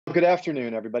Good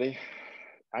afternoon, everybody.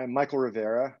 I'm Michael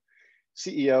Rivera,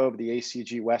 CEO of the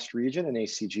ACG West region and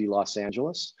ACG Los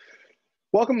Angeles.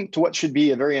 Welcome to what should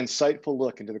be a very insightful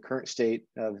look into the current state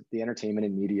of the entertainment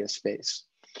and media space.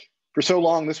 For so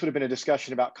long, this would have been a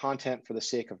discussion about content for the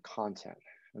sake of content.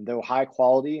 And though high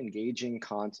quality, engaging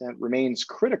content remains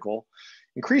critical,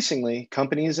 increasingly,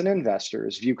 companies and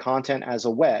investors view content as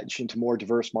a wedge into more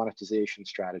diverse monetization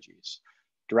strategies: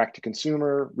 direct to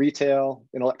consumer, retail,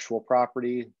 intellectual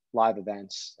property, live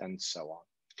events, and so on.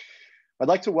 I'd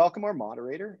like to welcome our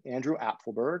moderator, Andrew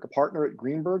Apfelberg, a partner at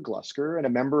Greenberg Glusker and a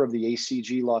member of the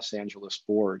ACG Los Angeles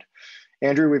board.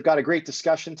 Andrew, we've got a great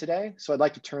discussion today, so I'd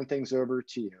like to turn things over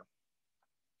to you.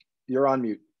 You're on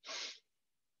mute.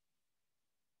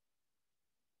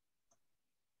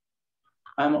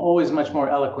 I'm always much more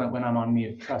eloquent when I'm on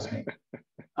mute, trust me.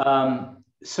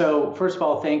 So first of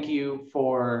all, thank you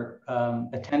for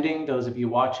attending, those of you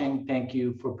watching. Thank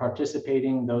you for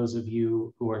participating, those of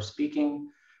you who are speaking.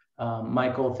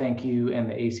 Michael, thank you, and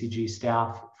the ACG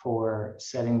staff for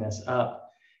setting this up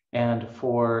and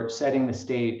for setting the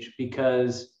stage,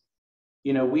 because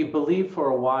we believed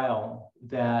for a while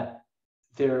that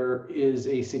there is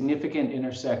a significant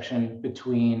intersection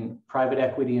between private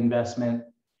equity investment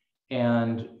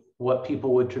and what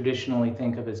people would traditionally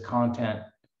think of as content.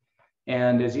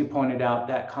 And as you pointed out,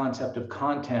 that concept of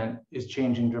content is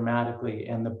changing dramatically,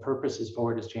 and the purposes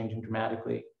for it is changing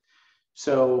dramatically.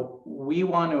 So we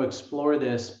want to explore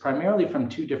this primarily from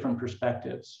two different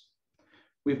perspectives.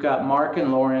 We've got Mark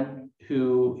and Lauren,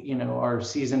 who are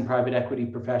seasoned private equity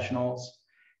professionals,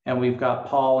 and we've got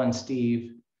Paul and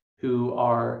Steve, who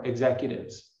are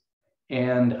executives.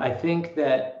 And I think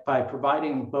that by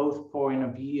providing both point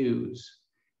of views,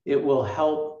 it will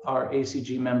help our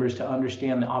ACG members to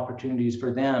understand the opportunities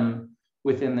for them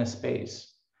within this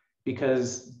space,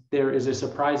 because there is a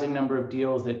surprising number of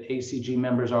deals that ACG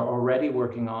members are already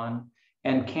working on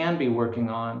and can be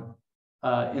working on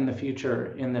in the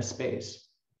future in this space.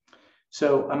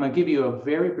 So I'm going to give you a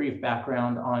very brief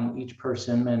background on each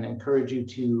person and encourage you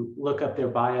to look up their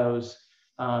bios,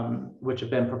 which have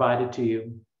been provided to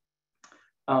you.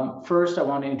 First, I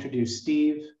want to introduce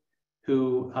Steve,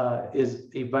 who is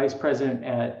a vice president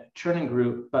at Chernin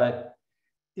Group, but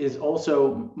is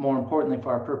also, more importantly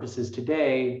for our purposes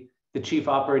today, the chief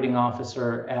operating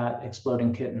officer at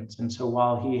Exploding Kittens. And so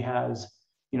while he has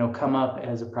come up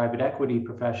as a private equity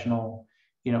professional,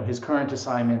 his current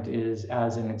assignment is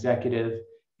as an executive.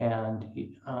 And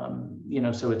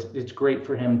so it's great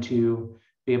for him to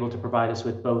be able to provide us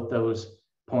with both those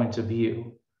points of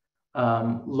view.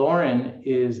 Lauren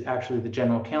is actually the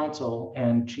general counsel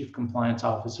and chief compliance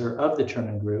officer of the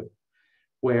Chernin Group,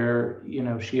 where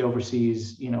she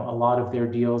oversees a lot of their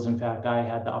deals. In fact, I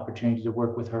had the opportunity to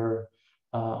work with her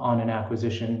on an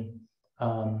acquisition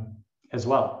as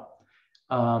well.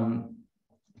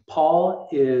 Paul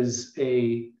is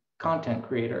a content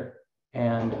creator,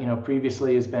 and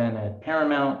previously has been at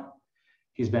Paramount.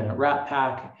 He's been at Rat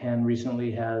Pack, and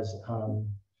recently has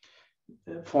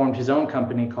formed his own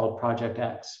company called Project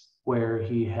X, where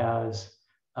he has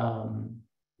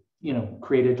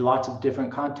created lots of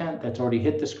different content that's already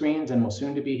hit the screens and will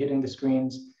soon to be hitting the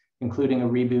screens, including a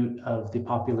reboot of the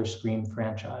popular Scream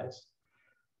franchise.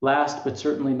 Last but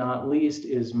certainly not least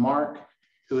is Mark,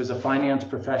 who is a finance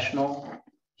professional.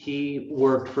 He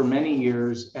worked for many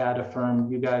years at a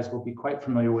firm you guys will be quite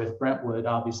familiar with, Brentwood,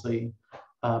 obviously.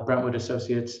 Brentwood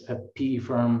Associates, a PE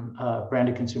firm,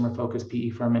 branded consumer-focused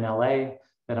PE firm in LA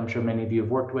that I'm sure many of you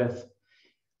have worked with.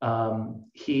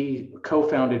 He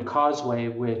co-founded Causeway,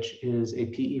 which is a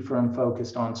PE firm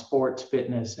focused on sports,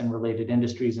 fitness, and related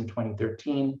industries in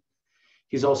 2013.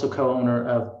 He's also co-owner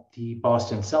of the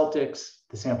Boston Celtics,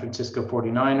 the San Francisco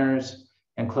 49ers,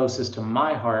 and closest to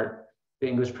my heart, the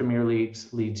English Premier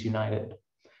League's Leeds United.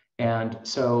 And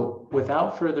so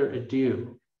without further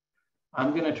ado,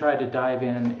 I'm going to try to dive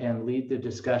in and lead the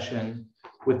discussion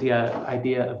with the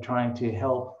idea of trying to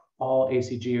help all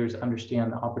ACGers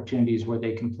understand the opportunities where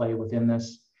they can play within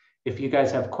this. If you guys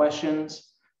have questions,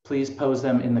 please pose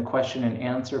them in the question and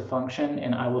answer function,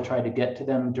 and I will try to get to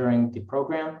them during the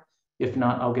program. If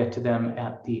not, I'll get to them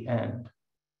at the end.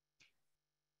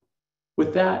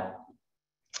 With that,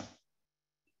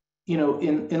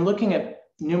 in looking at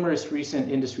numerous recent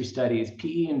industry studies,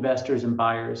 PE investors and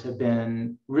buyers have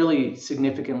been really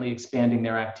significantly expanding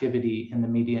their activity in the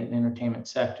media and entertainment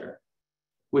sector,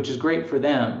 which is great for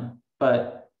them,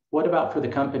 but what about for the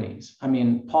companies? I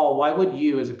mean, Paul, why would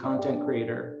you as a content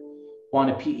creator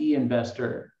want a PE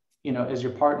investor, as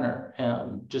your partner,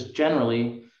 just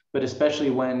generally, but especially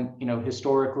when,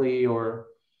 historically or,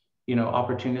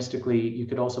 opportunistically, you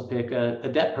could also pick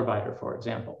a debt provider, for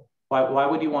example. Why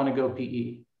would you want to go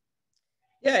PE?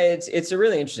 Yeah, it's a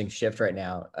really interesting shift right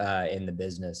now in the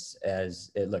business.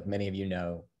 Look, many of you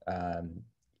know,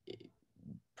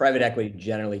 private equity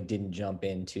generally didn't jump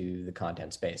into the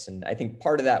content space, and I think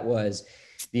part of that was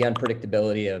the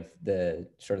unpredictability of the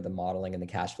sort of the modeling and the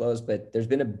cash flows. But there's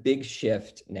been a big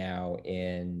shift now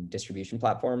in distribution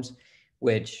platforms,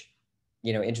 which,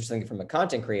 you know, interestingly from a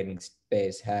content creating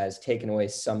space, has taken away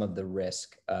some of the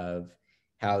risk of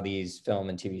how these film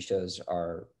and TV shows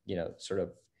are, you know, sort of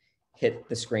hit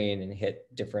the screen and hit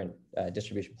different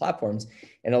distribution platforms,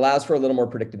 and allows for a little more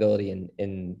predictability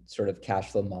in sort of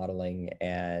cash flow modeling,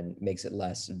 and makes it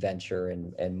less venture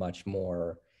and much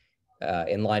more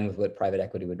in line with what private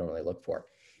equity would normally look for.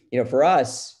 You know, for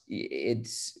us,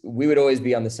 we would always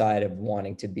be on the side of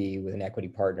wanting to be with an equity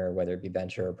partner, whether it be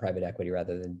venture or private equity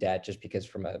rather than debt, just because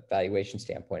from a valuation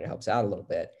standpoint, it helps out a little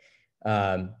bit.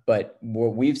 But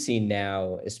what we've seen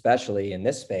now, especially in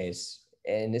this space,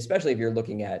 and especially if you're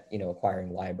looking at, you know,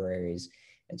 acquiring libraries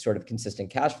and sort of consistent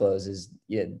cash flows, is,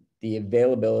 you know, the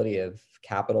availability of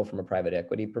capital from a private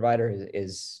equity provider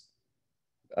is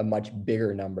a much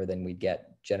bigger number than we'd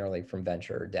get generally from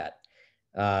venture or debt.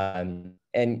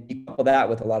 And you couple that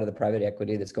with a lot of the private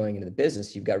equity that's going into the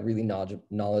business, you've got really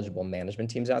knowledgeable management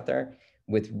teams out there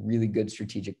with really good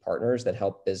strategic partners that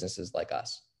help businesses like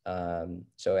us.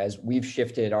 So as we've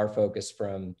shifted our focus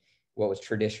from what was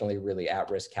traditionally really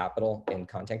at-risk capital in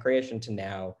content creation to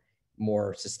now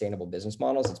more sustainable business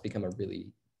models, it's become a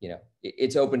really, you know,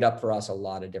 it's opened up for us a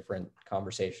lot of different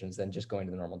conversations than just going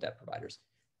to the normal debt providers.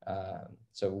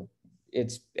 So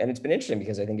it's been interesting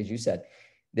because I think, as you said,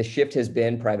 the shift has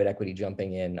been private equity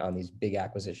jumping in on these big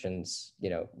acquisitions, you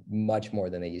know, much more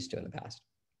than they used to in the past.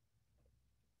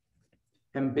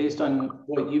 And based on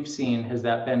what you've seen, has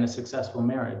that been a successful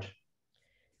marriage?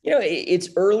 You know, it's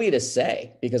early to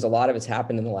say because a lot of it's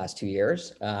happened in the last 2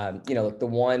 years. You know, the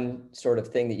one sort of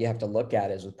thing that you have to look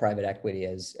at is with private equity,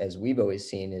 as we've always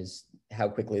seen, is how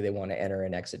quickly they want to enter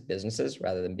and exit businesses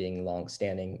rather than being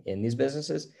long-standing in these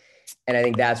businesses. And I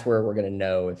think that's where we're going to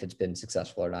know if it's been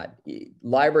successful or not.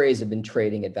 Libraries have been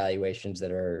trading at valuations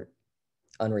that are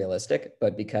unrealistic,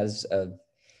 but because of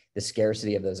the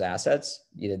scarcity of those assets,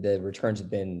 you know, the returns have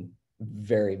been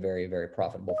very, very, very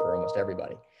profitable for almost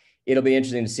everybody. It'll be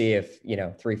interesting to see if, you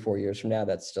know, 3-4 years from now,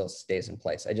 that still stays in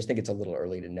place. I just think it's a little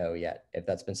early to know yet if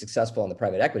that's been successful on the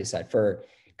private equity side. For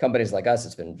companies like us,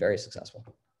 it's been very successful.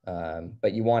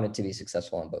 But you want it to be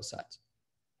successful on both sides.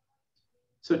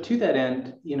 So to that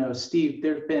end, you know, Steve,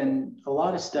 there've been a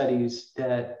lot of studies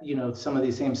that, you know, some of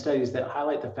these same studies that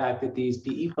highlight the fact that these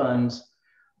PE funds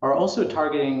are also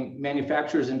targeting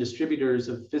manufacturers and distributors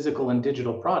of physical and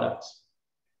digital products,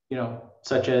 you know,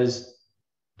 such as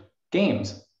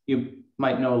games. You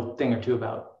might know a thing or two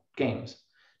about games.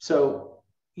 So,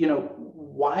 you know,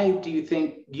 why do you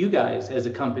think you guys as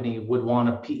a company would want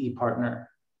a PE partner?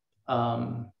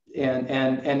 And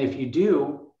if you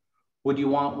do, would you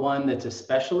want one that's a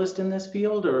specialist in this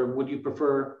field, or would you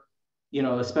prefer, you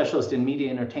know, a specialist in media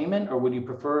entertainment, or would you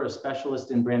prefer a specialist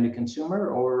in branded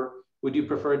consumer, or would you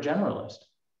prefer a generalist?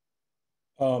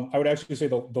 I would actually say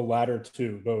the latter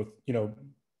two, both, you know,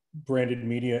 branded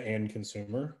media and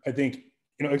consumer. I think,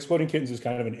 you know, Exploding Kittens is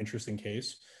kind of an interesting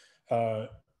case.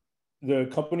 The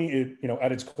company, you know,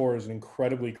 at its core is an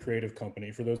incredibly creative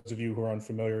company. For those of you who are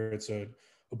unfamiliar, it's a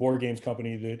board games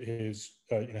company that has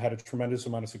you know, had a tremendous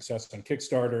amount of success on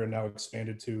Kickstarter and now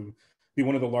expanded to be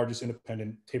one of the largest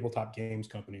independent tabletop games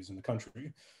companies in the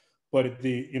country. But at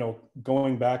the, you know,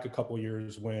 going back a couple of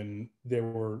years when they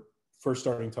were first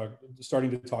starting to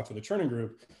talk to the Chernin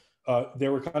Group, they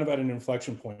were kind of at an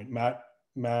inflection point. Matt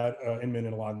Inman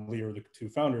and Alon Lee, are the two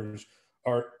founders,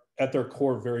 are at their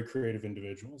core very creative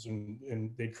individuals,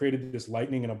 and they created this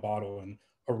lightning in a bottle and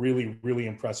a really, really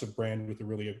impressive brand with a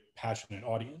really passionate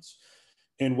audience.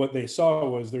 And what they saw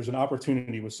was there's an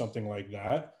opportunity with something like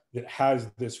that has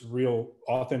this real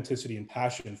authenticity and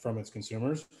passion from its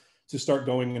consumers to start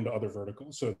going into other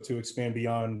verticals. So to expand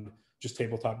beyond just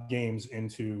tabletop games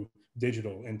into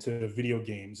digital, into video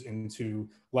games, into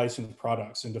licensed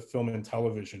products, into film and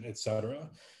television, et cetera.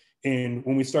 And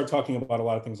when we start talking about a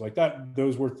lot of things like that,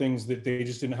 those were things that they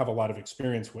just didn't have a lot of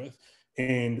experience with.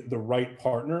 And the right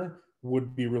partner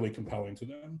would be really compelling to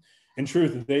them. In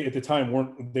truth, they at the time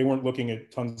weren't looking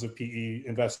at tons of PE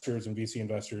investors and VC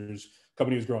investors.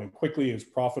 Company was growing quickly, it was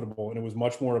profitable, and it was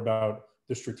much more about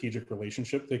the strategic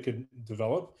relationship they could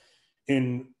develop.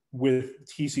 And with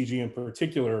TCG in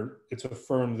particular, it's a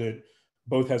firm that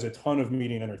both has a ton of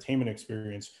media and entertainment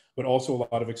experience, but also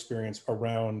a lot of experience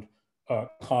around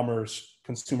commerce,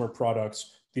 consumer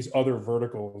products, these other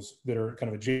verticals that are kind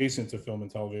of adjacent to film and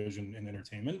television and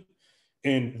entertainment.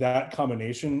 And that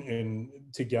combination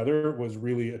together was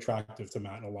really attractive to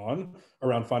Matt and Alon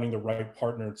around finding the right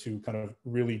partner to kind of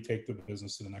really take the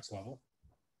business to the next level.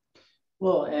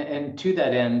 Well, and to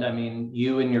that end, I mean,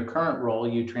 you in your current role,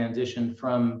 you transitioned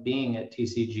from being at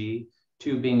TCG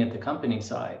to being at the company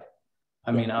side.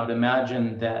 I mean, I would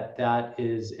imagine that that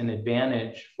is an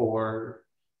advantage for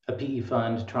a PE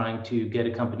fund trying to get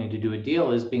a company to do a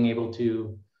deal, is being able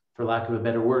to, for lack of a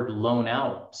better word, loan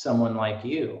out someone like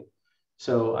you.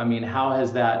 So, I mean, how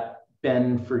has that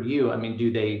been for you? I mean,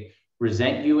 do they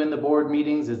resent you in the board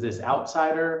meetings as this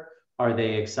outsider? Are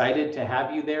they excited to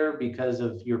have you there because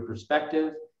of your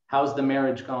perspective? How's the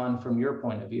marriage gone from your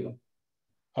point of view?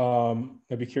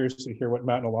 I'd be curious to hear what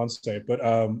Matt and Alon say, but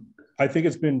I think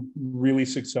it's been really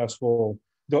successful.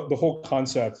 The whole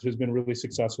concept has been really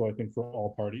successful, I think, for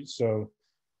all parties. So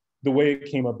the way it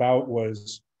came about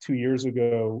was 2 years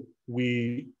ago,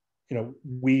 when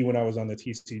I was on the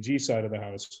TCG side of the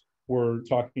house, were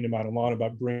talking to Matt and Alon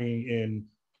about bringing in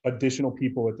additional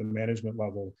people at the management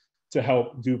level to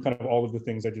help do kind of all of the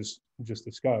things I just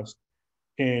discussed.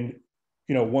 And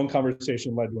one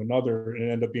conversation led to another, and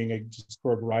it ended up being just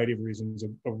for a variety of reasons,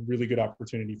 a really good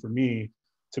opportunity for me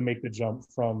to make the jump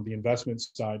from the investment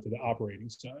side to the operating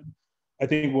side. I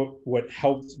think what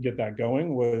helped get that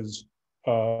going was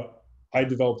I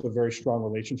developed a very strong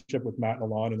relationship with Matt and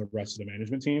Alon and the rest of the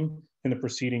management team in the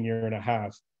preceding year and a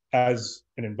half as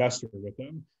an investor with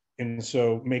them. And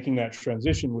so making that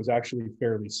transition was actually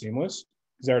fairly seamless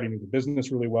because I already knew the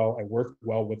business really well. I worked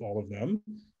well with all of them,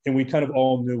 and we kind of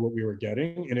all knew what we were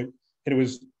getting. And it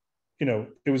was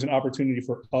an opportunity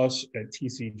for us at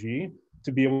TCG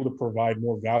to be able to provide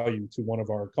more value to one of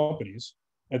our companies.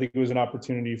 I think it was an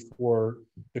opportunity for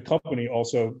the company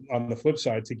also on the flip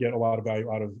side to get a lot of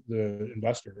value out of the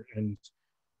investor. And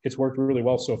it's worked really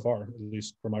well so far, at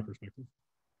least from my perspective.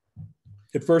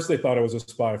 At first, they thought I was a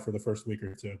spy for the first week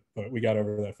or two, but we got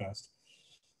over that fast.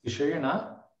 You sure you're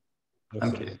not? That's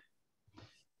I'm kidding.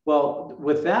 Well,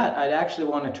 with that, I'd actually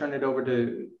want to turn it over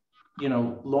to,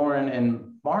 Lauren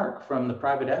and Mark from the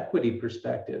private equity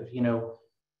perspective.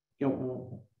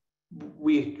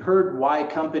 We heard why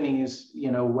companies,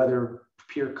 whether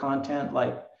pure content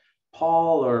like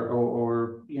Paul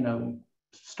or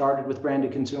started with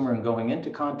branded consumer and going into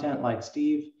content like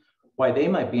Steve, why they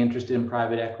might be interested in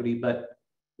private equity, but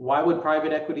why would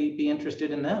private equity be interested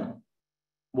in them?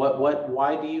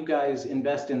 Why do you guys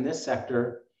invest in this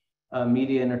sector,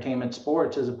 media, entertainment,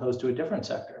 sports, as opposed to a different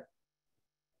sector?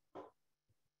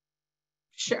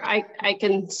 Sure, I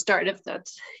can start if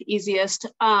that's easiest.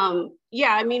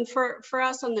 Yeah, I mean, for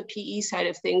us on the PE side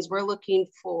of things, we're looking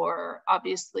for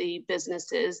obviously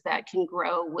businesses that can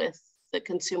grow with the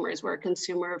consumers. We're a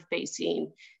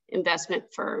consumer-facing investment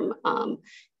firm,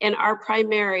 and our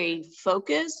primary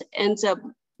focus ends up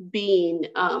being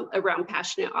around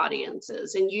passionate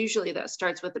audiences, and usually that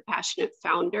starts with a passionate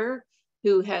founder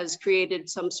who has created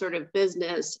some sort of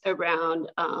business around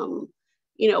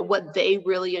what they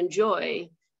really enjoy.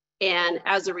 And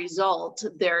as a result,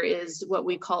 there is what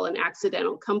we call an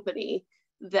accidental company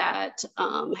that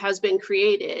has been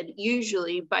created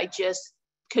usually by just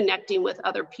connecting with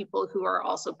other people who are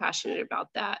also passionate about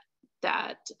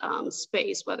that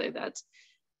space, whether that's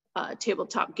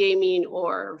tabletop gaming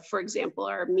or, for example,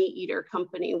 our meat eater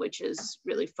company, which is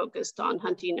really focused on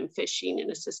hunting and fishing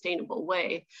in a sustainable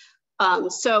way.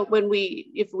 So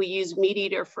if we use Meat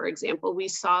Eater, for example, we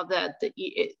saw that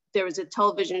there was a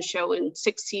television show in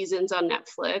 6 seasons on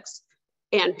Netflix,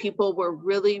 and people were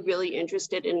really, really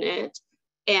interested in it.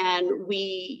 And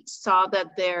we saw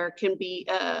that there can be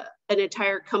an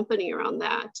entire company around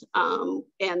that.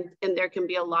 And there can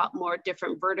be a lot more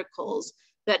different verticals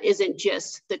that isn't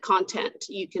just the content.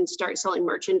 You can start selling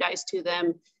merchandise to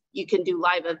them. You can do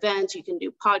live events, you can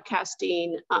do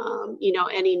podcasting,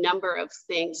 any number of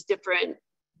things, different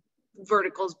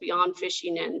verticals beyond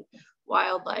fishing and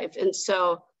wildlife. And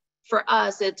so for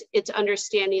us, it's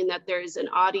understanding that there is an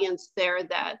audience there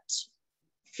that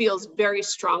feels very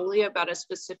strongly about a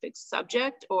specific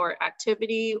subject or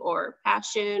activity or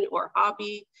passion or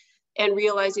hobby, and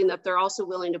realizing that they're also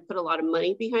willing to put a lot of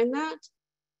money behind that,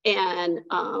 and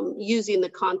using the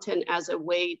content as a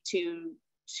way to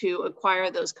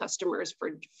acquire those customers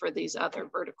for these other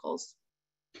verticals.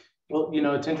 Well,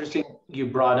 it's interesting you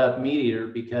brought up Meat Eater,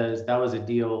 because that was a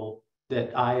deal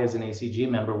that I, as an ACG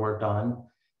member, worked on.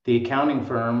 The accounting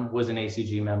firm was an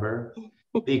ACG member.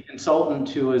 The consultant,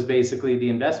 who was basically the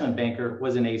investment banker,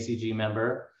 was an ACG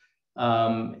member.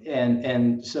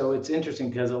 And so it's interesting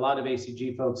because a lot of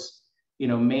ACG folks,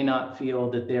 may not feel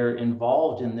that they're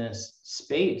involved in this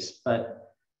space,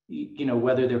 but you know,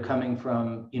 whether they're coming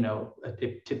from, you know,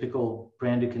 a typical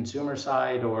branded consumer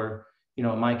side, or, you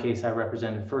know, in my case, I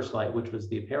represented First Light, which was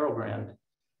the apparel brand.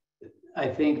 I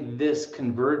think this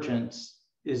convergence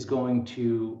is going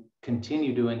to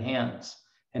continue to enhance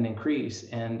and increase.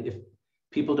 And if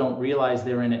people don't realize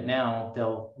they're in it now,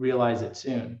 they'll realize it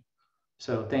soon.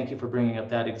 So thank you for bringing up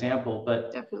that example.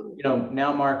 But, Definitely. you know,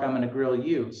 now, Mark, I'm going to grill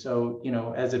you. So, you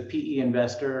know, as a PE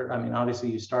investor, I mean,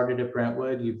 obviously you started at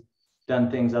Brentwood, you've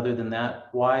done things other than that.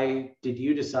 Why did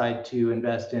you decide to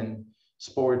invest in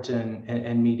sports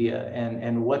and media?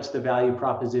 And what's the value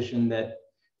proposition that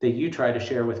you try to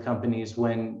share with companies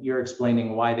when you're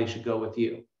explaining why they should go with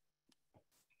you?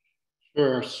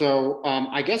 Sure. So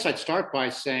I guess I'd start by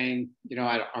saying, you know,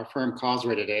 at our firm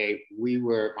Causeway today,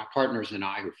 my partners and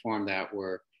I who formed that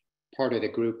were part of the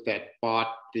group that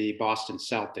bought the Boston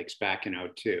Celtics back in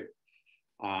 '02.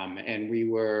 And we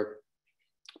were,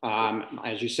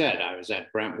 as you said, I was at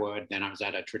Brentwood, then I was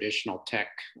at a traditional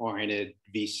tech-oriented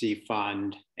VC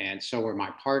fund, and so were my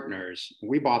partners.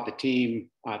 We bought the team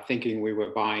thinking we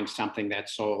were buying something that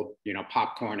sold, you know,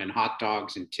 popcorn and hot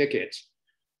dogs and tickets.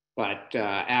 But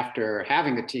after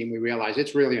having the team, we realized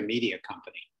it's really a media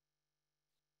company.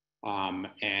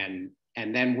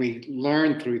 And then we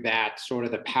learned through that sort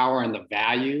of the power and the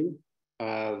value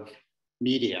of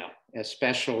media,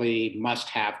 especially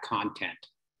must-have content,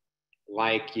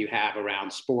 like you have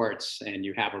around sports and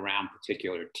you have around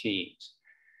particular teams.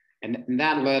 And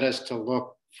that led us to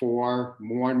look for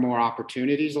more and more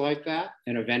opportunities like that,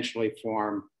 and eventually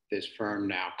form this firm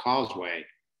now, Causeway,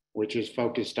 which is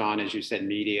focused on, as you said,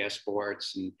 media,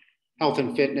 sports, and health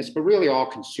and fitness, but really all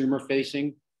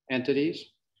consumer-facing entities.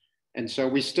 And so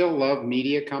we still love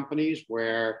media companies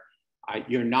where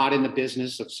you're not in the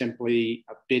business of simply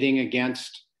bidding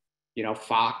against, you know,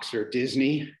 Fox or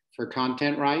Disney for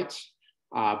content rights,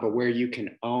 but where you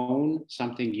can own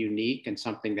something unique and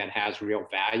something that has real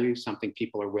value, something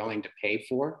people are willing to pay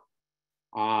for.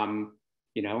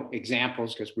 You know,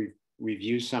 examples, because we've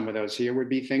used some of those here, would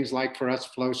be things like, for us,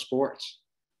 Flow Sports,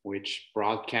 which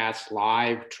broadcasts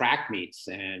live track meets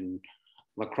and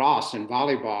lacrosse and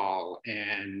volleyball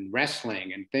and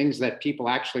wrestling and things that people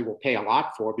actually will pay a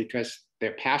lot for because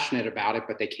they're passionate about it,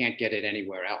 but they can't get it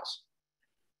anywhere else.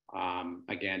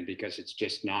 Again, because it's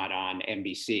just not on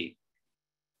NBC.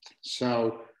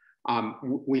 So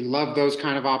we love those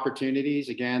kind of opportunities.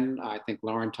 Again, I think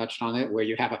Lauren touched on it, where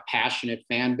you have a passionate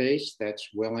fan base that's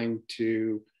willing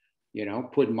to, you know,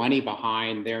 put money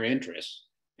behind their interests.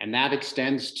 And that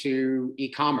extends to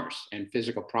e-commerce and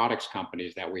physical products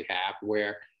companies that we have,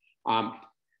 where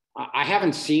I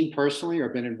haven't seen personally or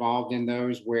been involved in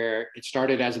those where it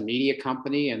started as a media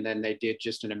company and then they did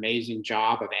just an amazing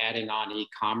job of adding on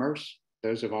e-commerce.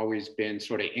 Those have always been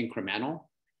sort of incremental.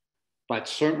 But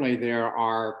certainly there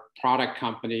are product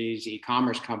companies,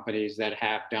 e-commerce companies that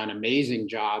have done amazing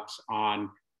jobs on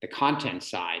the content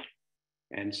side.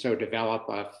 And so develop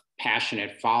a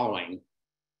passionate following,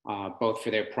 both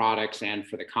for their products and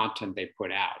for the content they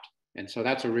put out. And so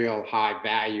that's a real high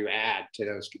value add to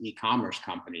those e-commerce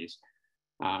companies.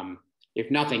 If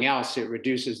nothing else, it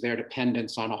reduces their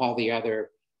dependence on all the other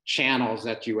channels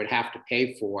that you would have to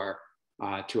pay for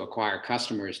to acquire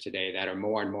customers today that are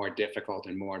more and more difficult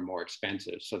and more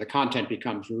expensive. So the content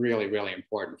becomes really, really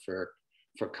important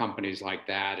for companies like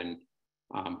that. And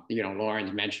you know,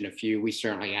 Lauren's mentioned a few. We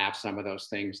certainly have some of those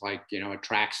things, like, you know, a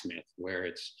Tracksmith, where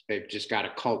they've just got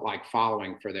a cult-like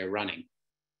following for their running,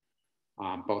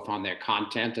 both on their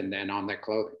content and then on their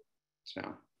clothing. So,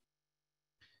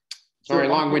 sorry,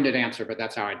 long-winded answer, but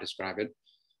that's how I describe it.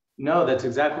 No, that's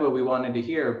exactly what we wanted to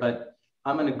hear. But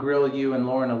I'm going to grill you and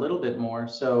Lauren a little bit more.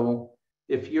 So,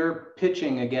 if you're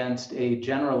pitching against a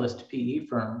generalist PE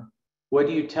firm, what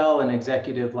do you tell an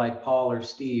executive like Paul or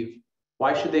Steve?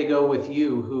 Why should they go with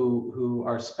you, who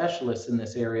are specialists in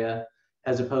this area,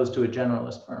 as opposed to a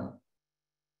generalist firm?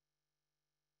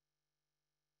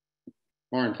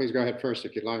 Lauren, please go ahead first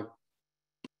if you'd like.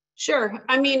 Sure.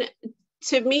 I mean,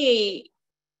 to me,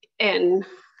 and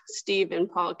Steve and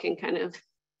Paul can kind of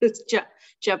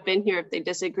jump in here if they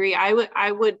disagree.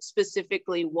 I would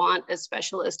specifically want a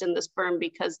specialist in this firm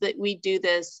because we do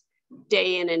this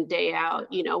day in and day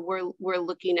out. You know, we're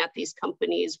looking at these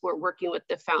companies, we're working with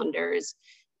the founders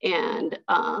and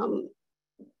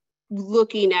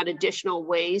looking at additional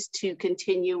ways to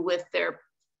continue with their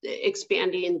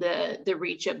expanding the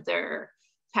reach of their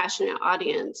passionate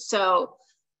audience. So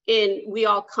we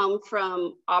all come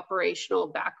from operational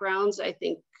backgrounds. I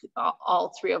think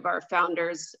all three of our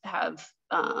founders have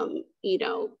you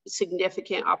know,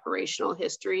 significant operational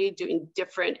history doing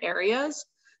different areas.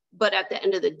 But at the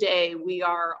end of the day, we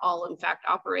are all in fact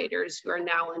operators who are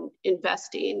now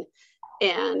investing,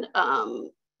 and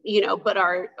but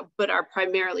are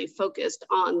primarily focused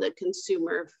on the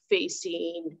consumer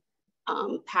facing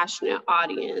passionate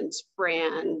audience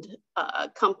brand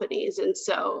companies. And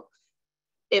so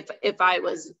if I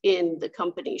was in the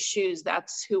company's shoes,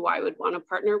 that's who I would want to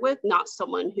partner with, not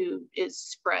someone who is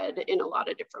spread in a lot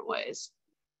of different ways.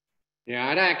 Yeah,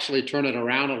 I'd actually turn it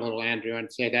around a little, Andrew,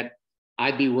 and say that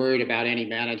I'd be worried about any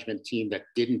management team that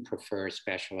didn't prefer a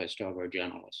specialist over a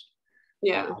generalist.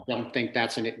 Yeah. I don't think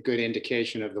that's a good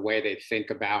indication of the way they think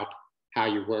about how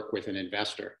you work with an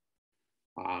investor.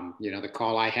 The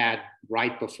call I had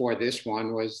right before this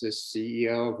one was the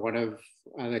CEO of one of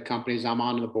the companies I'm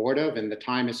on the board of, and the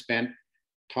time is spent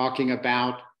talking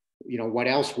about, what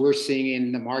else we're seeing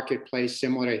in the marketplace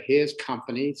similar to his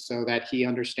company, so that he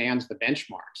understands the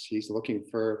benchmarks. He's looking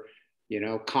for,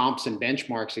 comps and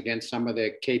benchmarks against some of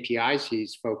the KPIs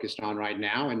he's focused on right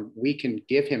now. And we can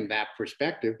give him that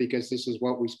perspective because this is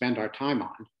what we spend our time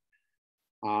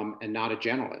on, and not a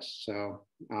generalist. So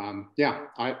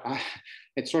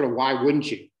it's sort of, why wouldn't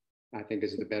you, I think,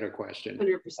 is the better question.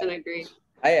 100% agree.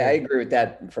 I agree with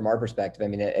that from our perspective. I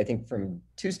mean, I think from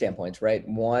two standpoints, right?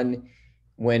 One,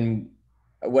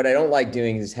 what I don't like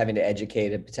doing is having to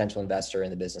educate a potential investor in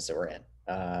the business that we're in.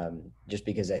 Just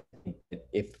because I think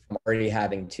if I'm already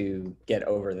having to get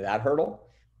over that hurdle,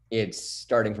 it's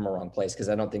starting from a wrong place, because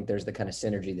I don't think there's the kind of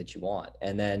synergy that you want.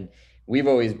 And then we've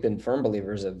always been firm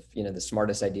believers of, the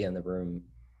smartest idea in the room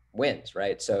wins,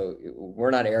 right? So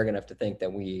we're not arrogant enough to think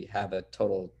that we have a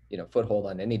total, foothold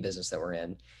on any business that we're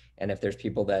in. And if there's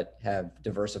people that have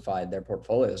diversified their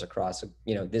portfolios across,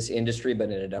 this industry, but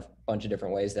in a bunch of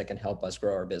different ways that can help us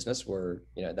grow our business,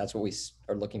 that's what we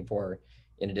are looking for.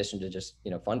 In addition to just,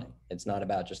 funding, it's not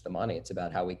about just the money. It's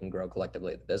about how we can grow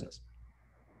collectively the business.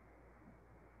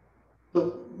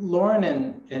 So Lauren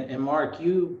and Mark,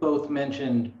 you both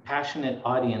mentioned passionate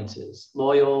audiences,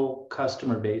 loyal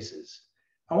customer bases.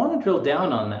 I want to drill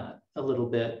down on that a little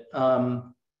bit.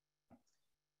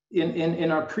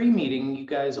 In our pre-meeting, you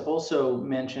guys also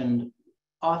mentioned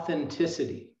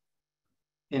authenticity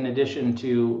in addition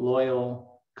to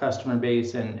loyal customer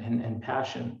base and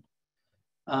passion.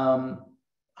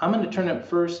 I'm going to turn it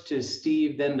first to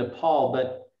Steve, then to Paul,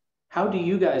 but how do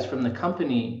you guys from the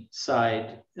company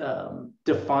side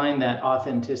define that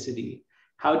authenticity?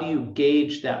 How do you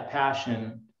gauge that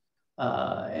passion?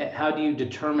 How do you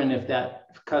determine if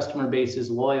that customer base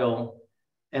is loyal,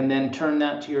 and then turn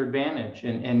that to your advantage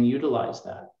and utilize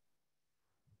that?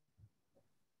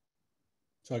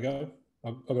 So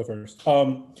I'll go first.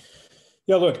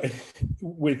 Look,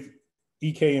 with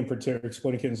EK in particular,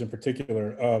 Exploding Kittens in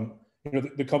particular,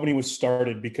 the company was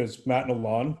started because Matt and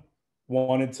Alon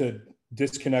wanted to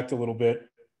disconnect a little bit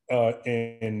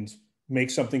and make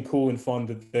something cool and fun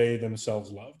that they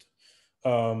themselves loved.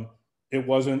 It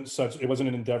wasn't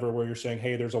an endeavor where you're saying,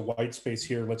 hey, there's a white space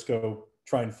here, let's go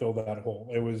try and fill that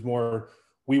hole. It was more,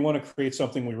 we want to create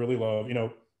something we really love.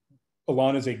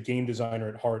 Alon is a game designer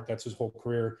at heart. That's his whole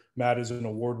career. Matt is an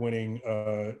award-winning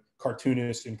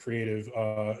cartoonist and creative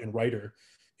and writer.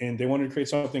 And they wanted to create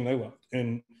something they loved.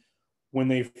 And when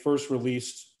they first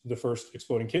released the first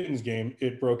Exploding Kittens game,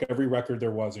 it broke every record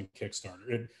there was in Kickstarter.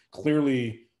 It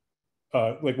clearly,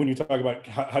 like when you talk about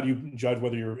how do you judge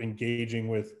whether you're engaging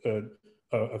with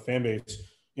a fan base,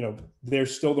 they're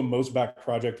still the most backed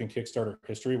project in Kickstarter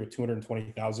history with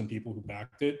 220,000 people who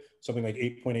backed it, something like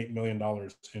 $8.8 million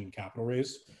in capital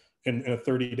raise in a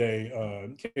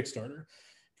 30-day Kickstarter.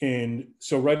 And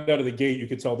so right out of the gate, you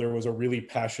could tell there was a really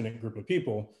passionate group of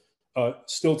people.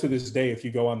 Still to this day, if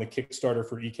you go on the Kickstarter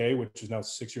for EK, which is now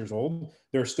 6 years old,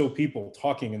 there are still people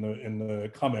talking in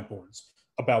the comment boards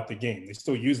about the game. They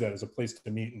still use that as a place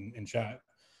to meet and chat.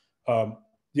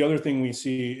 The other thing we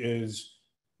see is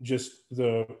just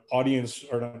the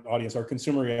our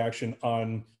consumer reaction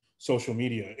on social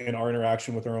media and our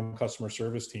interaction with our own customer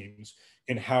service teams,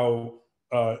 and how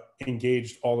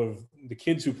engaged all of the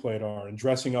kids who played are, and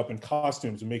dressing up in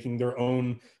costumes and making their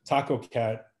own Taco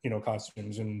Cat,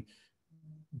 costumes, and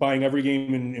buying every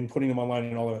game and putting them online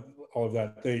and all of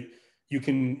that. You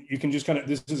can just kind of,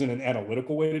 this isn't an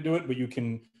analytical way to do it, but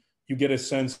you get a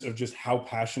sense of just how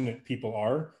passionate people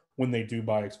are when they do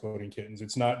buy Exploding Kittens.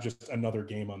 It's not just another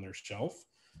game on their shelf.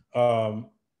 So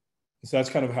that's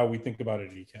kind of how we think about it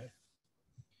at EK.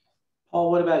 Paul,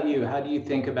 what about you? How do you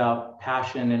think about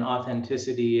passion and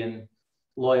authenticity and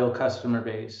loyal customer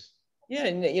base? Yeah,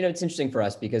 and it's interesting for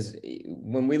us because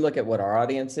when we look at what our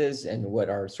audience is and what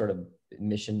our sort of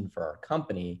mission for our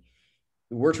company,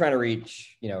 we're trying to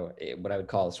reach, what I would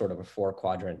call sort of a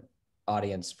 4-quadrant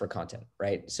audience for content,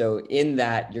 right? So in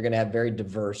that, you're going to have very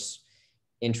diverse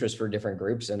interests for different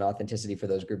groups, and authenticity for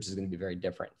those groups is going to be very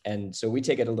different. And so we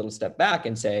take it a little step back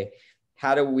and say,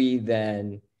 how do we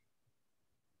then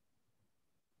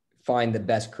find the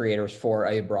best creators for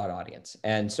a broad audience?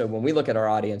 And so when we look at our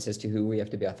audience as to who we have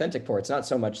to be authentic for, it's not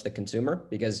so much the consumer,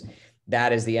 because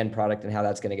that is the end product and how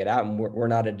that's going to get out. And we're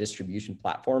not a distribution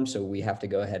platform, so we have to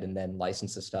go ahead and then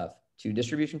license the stuff to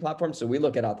distribution platforms. So we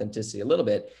look at authenticity a little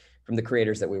bit from the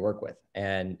creators that we work with,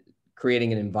 and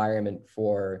creating an environment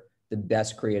for the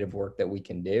best creative work that we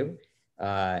can do,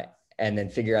 and then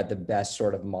figure out the best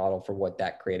sort of model for what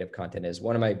that creative content is.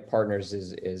 One of my partners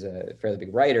is a fairly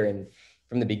big writer, and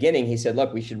from the beginning, he said,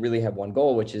 look, we should really have one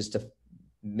goal, which is to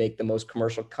make the most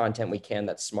commercial content we can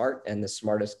that's smart, and the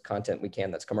smartest content we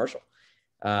can that's commercial.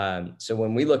 So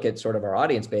when we look at sort of our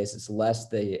audience base, it's less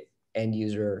the end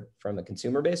user from a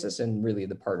consumer basis, and really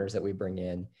the partners that we bring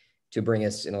in to bring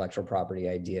us intellectual property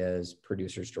ideas,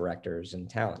 producers, directors, and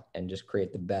talent, and just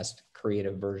create the best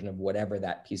creative version of whatever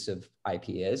that piece of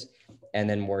IP is, and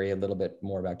then worry a little bit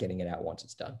more about getting it out once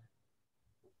it's done.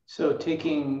 So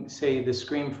taking, say, the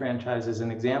Scream franchise as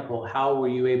an example, how were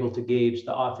you able to gauge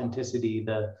the authenticity,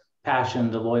 the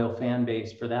passion, the loyal fan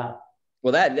base for that?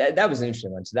 Well, that was an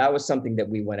interesting one. So that was something that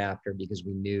we went after because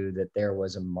we knew that there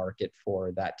was a market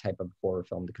for that type of horror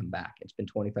film to come back. It's been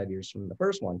 25 years from the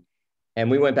first one. And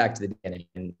we went back to the beginning,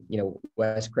 and, you know,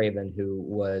 Wes Craven, who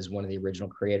was one of the original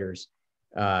creators,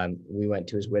 we went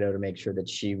to his widow to make sure that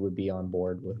she would be on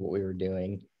board with what we were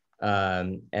doing.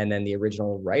 And then the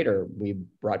original writer we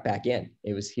brought back in.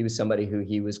 He was somebody who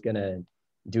he was going to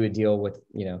do a deal with,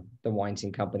 you know, the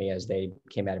Weinstein Company as they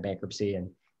came out of bankruptcy, and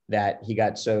that he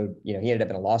got so, you know, he ended up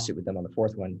in a lawsuit with them on the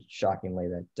fourth one, shockingly,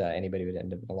 that anybody would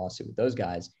end up in a lawsuit with those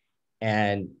guys.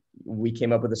 And we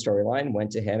came up with a storyline,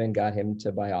 went to him and got him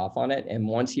to buy off on it. And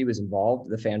once he was involved,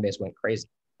 the fan base went crazy.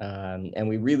 And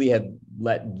we really have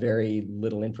let very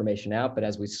little information out, but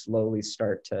as we slowly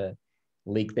start to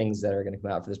leak things that are going to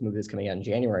come out for this movie that's coming out in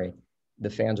January, the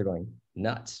fans are going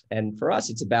nuts. And for us,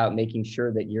 it's about making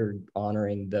sure that you're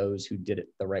honoring those who did it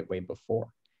the right way before,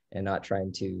 and not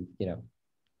trying to, you know,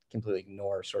 completely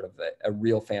ignore sort of a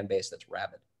real fan base that's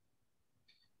rabid.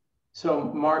 So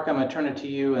Mark, I'm going to turn it to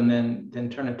you and then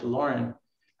turn it to Lauren.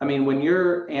 I mean, when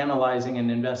you're analyzing an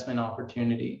investment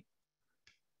opportunity,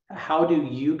 how do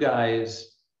you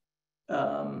guys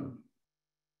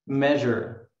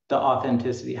measure the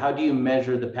authenticity? How do you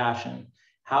measure the passion?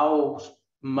 How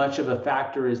much of a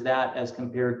factor is that as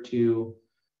compared to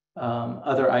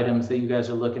other items that you guys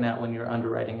are looking at when you're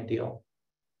underwriting a deal?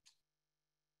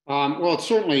 Well, it's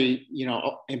certainly, you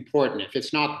know, important. If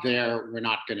it's not there, we're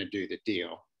not going to do the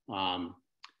deal.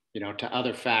 You know, to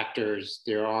other factors,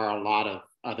 there are a lot of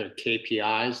other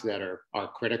KPIs that are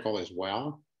critical as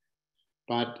well.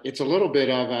 But it's a little bit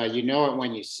of a, you know it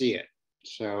when you see it.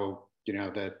 So, you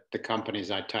know, the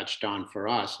companies I touched on for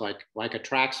us, like a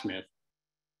Tracksmith,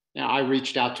 you know, I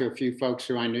reached out to a few folks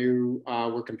who I knew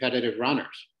were competitive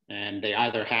runners, and they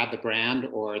either had the brand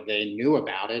or they knew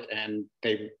about it, and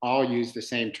they all use the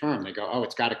same term. They go, oh,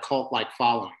 it's got a cult-like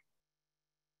following,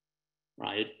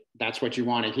 right? That's what you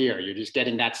want to hear. You're just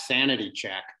getting that sanity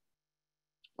check,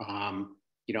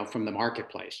 you know, from the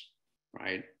marketplace,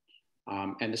 right?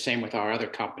 And the same with our other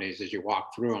companies as you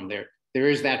walk through them. There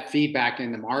is that feedback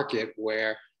in the market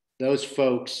where those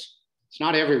folks, it's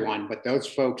not everyone, but those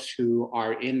folks who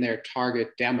are in their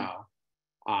target demo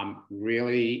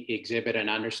really exhibit an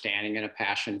understanding and a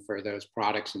passion for those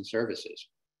products and services.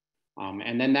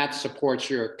 And then that supports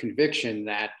your conviction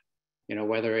that, you know,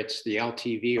 whether it's the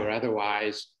LTV or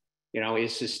otherwise, you know,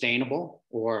 is sustainable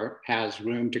or has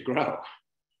room to grow.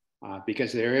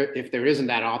 Because if there isn't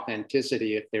that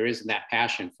authenticity, if there isn't that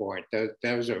passion for it,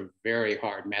 those are very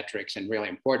hard metrics, and really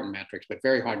important metrics, but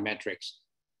very hard metrics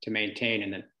to maintain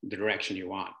in the direction you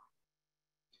want.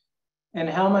 And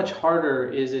how much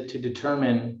harder is it to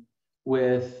determine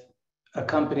with a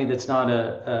company that's not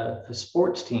a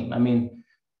sports team? I mean,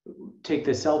 take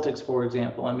the Celtics, for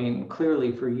example. I mean,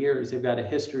 clearly for years, they've got a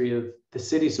history of the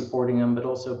city supporting them, but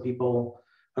also people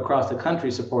across the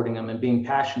country supporting them and being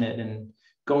passionate and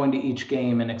going to each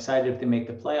game and excited if they make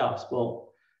the playoffs.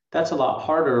 Well, that's a lot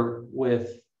harder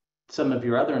with some of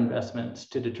your other investments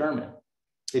to determine.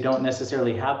 They don't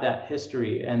necessarily have that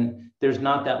history, and there's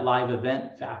not that live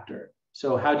event factor.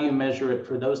 So how do you measure it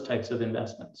for those types of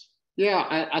investments?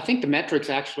 Yeah, I think the metrics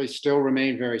actually still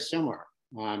remain very similar.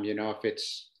 You know, if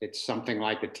it's something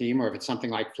like the team, or if it's something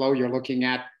like Flow, you're looking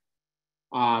at,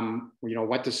 you know,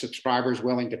 what the subscriber is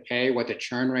willing to pay, what the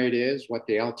churn rate is, what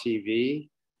the LTV.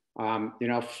 You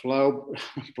know, Flow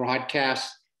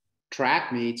broadcasts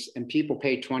track meets, and people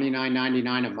pay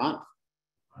 $29.99 a month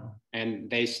and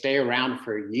they stay around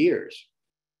for years.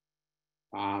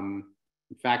 In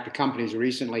fact, the company's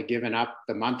recently given up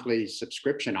the monthly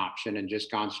subscription option and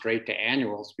just gone straight to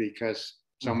annuals because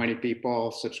so many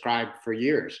people subscribe for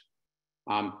years.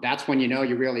 That's when you know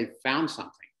you really found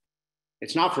something.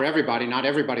 It's not for everybody. Not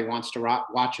everybody wants to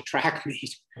watch a track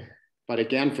meet. But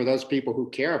again, for those people who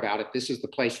care about it, this is the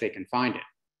place they can find it.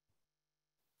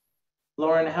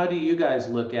 Lauren, how do you guys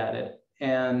look at it?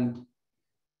 And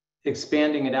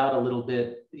expanding it out a little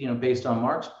bit, based on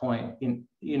Mark's point,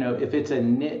 if it's a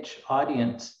niche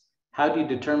audience, how do you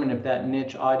determine if that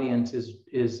niche audience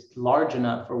is large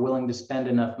enough or willing to spend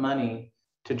enough money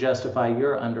to justify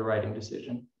your underwriting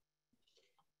decision?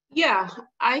 Yeah,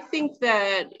 I think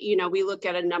that, we look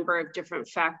at a number of different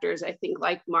factors. I think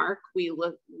like Mark, we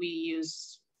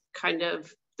use kind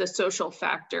of the social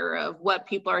factor of what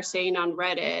people are saying on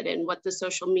Reddit and what the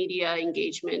social media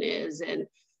engagement is. And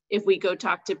if we go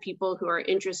talk to people who are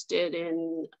interested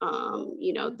in,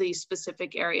 these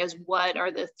specific areas, what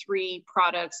are the 3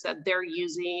 products that they're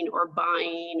using or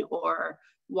buying or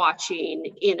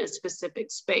watching in a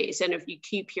specific space? And if you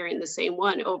keep hearing the same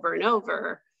one over and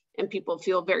over, and people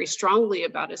feel very strongly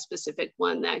about a specific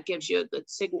one, that gives you a good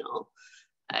signal.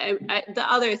 The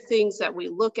other things that we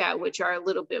look at, which are a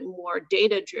little bit more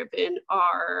data driven,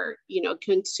 are,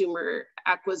 consumer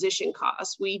acquisition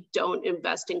costs. We don't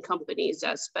invest in companies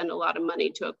that spend a lot of money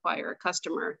to acquire a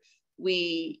customer.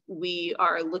 We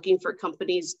are looking for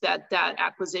companies that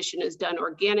acquisition is done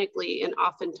organically, and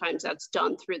oftentimes that's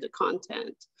done through the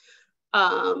content.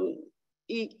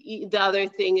 The other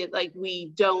thing is, like, we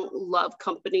don't love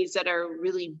companies that are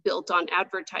really built on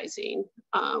advertising.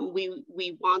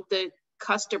 We want the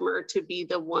customer to be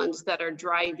the ones that are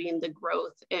driving the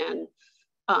growth and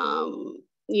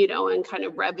and kind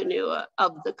of revenue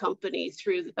of the company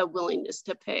through a willingness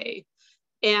to pay.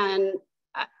 And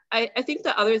I think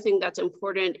the other thing that's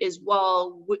important is,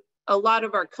 while a lot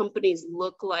of our companies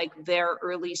look like they're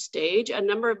early stage, a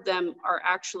number of them are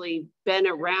actually been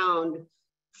around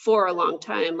for a long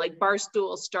time. Like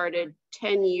Barstool started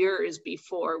 10 years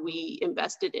before we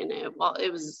invested in it. Well, it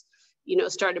was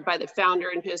started by the founder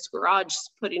in his garage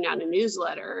putting out a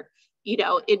newsletter.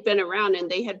 It'd been around and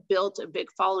they had built a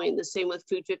big following. The same with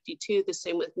Food 52, the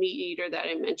same with Meat Eater that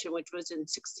I mentioned, which was in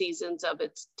 6 seasons of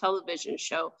its television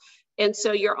show. And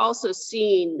so you're also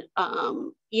seeing, a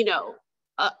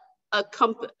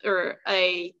company, or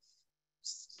I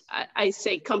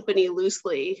say company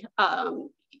loosely,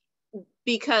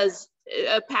 because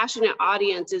a passionate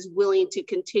audience is willing to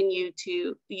continue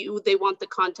they want the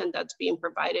content that's being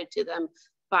provided to them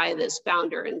by this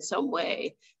founder in some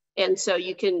way. And so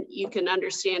you can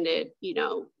understand it,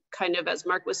 kind of, as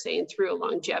Mark was saying, through a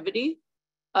longevity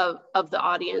of the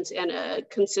audience and a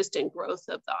consistent growth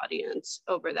of the audience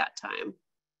over that time.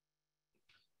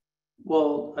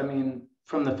 Well, I mean,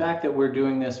 from the fact that we're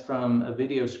doing this from a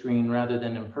video screen rather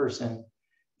than in person,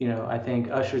 I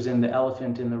think ushers in the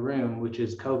elephant in the room, which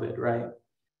is COVID, right?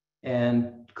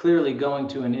 And clearly going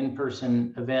to an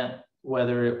in-person event,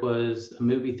 whether it was a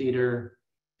movie theater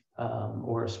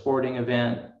or a sporting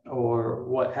event or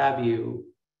what have you,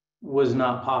 was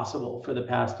not possible for the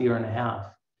past year and a half.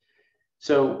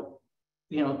 So,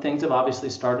 things have obviously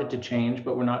started to change,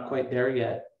 but we're not quite there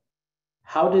yet.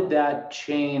 How did that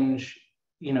change,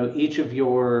 each of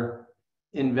your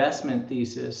investment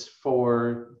thesis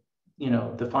for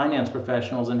the finance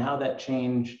professionals, and how that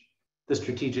changed the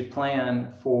strategic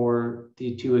plan for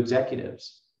the 2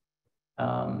 executives?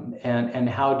 And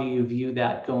how do you view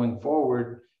that going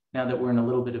forward now that we're in a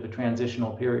little bit of a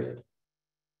transitional period?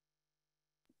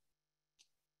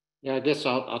 Yeah, I guess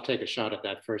I'll take a shot at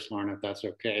that first, Lauren, if that's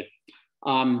okay.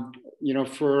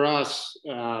 For us,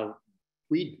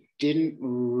 we didn't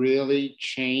really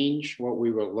change what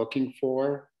we were looking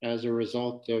for as a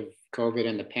result of COVID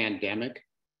and the pandemic.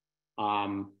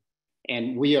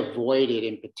 And we avoided,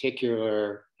 in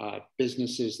particular,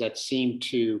 businesses that seemed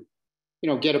to,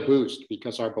 get a boost,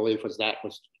 because our belief was that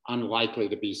was unlikely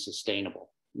to be sustainable.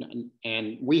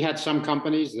 And we had some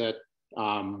companies that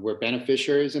were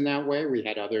beneficiaries in that way. We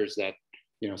had others that,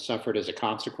 suffered as a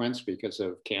consequence because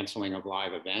of canceling of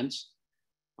live events.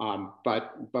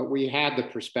 But we had the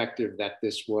perspective that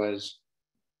this was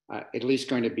at least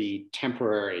going to be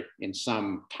temporary in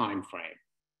some time frame.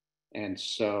 And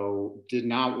so did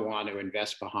not want to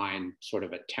invest behind sort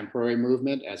of a temporary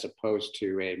movement as opposed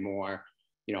to a more,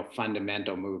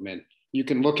 fundamental movement. You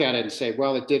can look at it and say,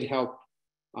 well, it did help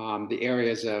the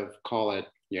areas of, call it,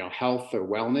 health or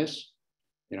wellness.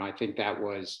 I think that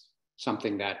was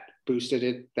something that boosted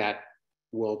it, that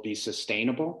will be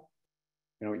sustainable.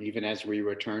 Even as we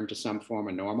return to some form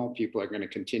of normal, people are going to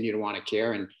continue to want to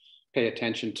care. And pay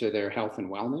attention to their health and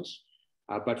wellness.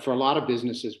 But for a lot of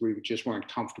businesses, we just weren't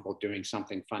comfortable doing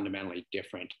something fundamentally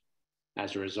different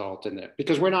as a result.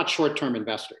 Because we're not short-term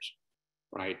investors,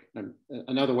 right? And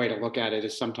another way to look at it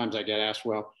is sometimes I get asked,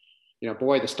 well,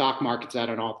 boy, the stock market's at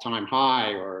an all-time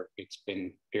high, or it's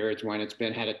been periods when it's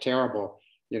been headed terrible.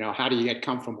 How do you get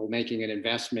comfortable making an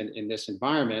investment in this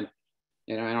environment?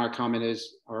 And our comment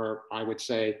is, or I would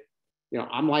say,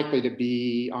 I'm likely to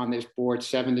be on this board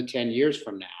 7 to 10 years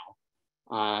from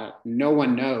now. No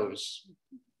one knows,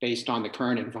 based on the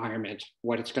current environment,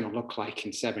 what it's going to look like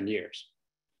in 7 years.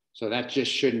 So that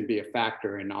just shouldn't be a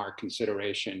factor in our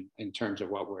consideration in terms of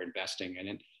what we're investing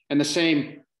in. And the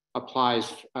same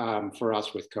applies for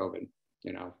us with COVID.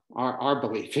 Our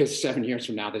belief is 7 years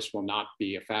from now, this will not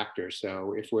be a factor.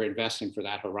 So if we're investing for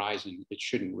that horizon, it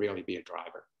shouldn't really be a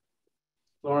driver.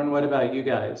 Lauren, what about you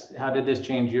guys? How did this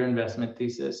change your investment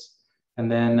thesis? And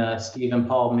then Steve and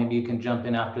Paul, maybe you can jump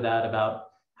in after that about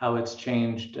how it's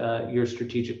changed your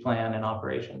strategic plan and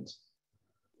operations.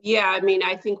 Yeah, I mean,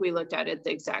 I think we looked at it the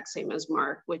exact same as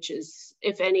Mark, which is,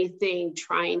 if anything,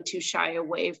 trying to shy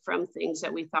away from things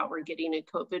that we thought were getting a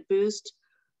COVID boost.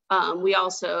 We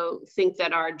also think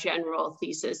that our general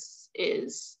thesis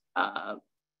is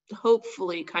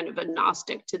hopefully kind of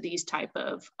agnostic to these type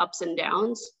of ups and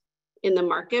downs in the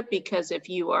market, because if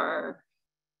you are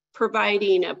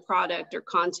providing a product or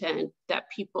content that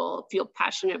people feel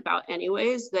passionate about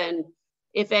anyways, then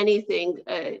if anything,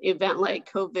 an event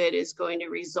like COVID is going to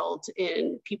result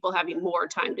in people having more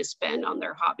time to spend on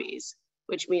their hobbies,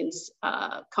 which means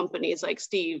companies like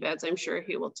Steve, as I'm sure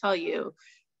he will tell you,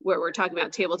 where we're talking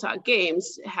about tabletop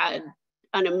games, had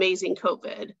an amazing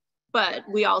COVID. But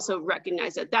we also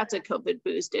recognize that that's a COVID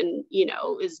boost, and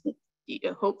is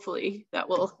hopefully that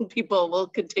people will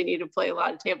continue to play a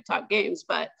lot of tabletop games.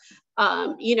 But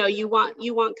you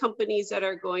want companies that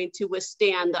are going to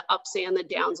withstand the ups and the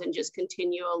downs and just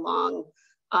continue along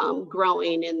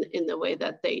growing in the way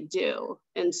that they do.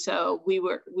 And so we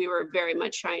were very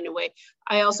much shying away.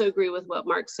 I also agree with what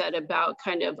Mark said about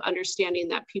kind of understanding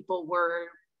that people were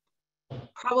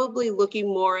probably looking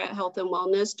more at health and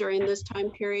wellness during this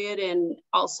time period, and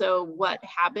also what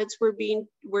habits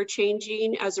were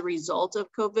changing as a result of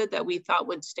COVID that we thought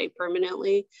would stay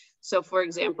permanently. So for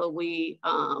example, we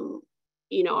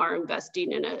are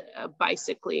investing in a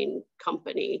bicycling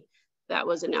company that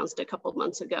was announced a couple of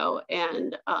months ago.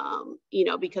 And,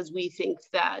 because we think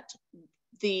that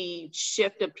the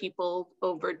shift of people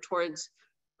over towards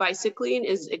bicycling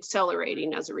is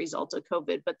accelerating as a result of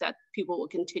COVID, but that people will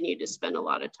continue to spend a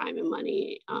lot of time and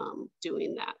money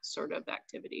doing that sort of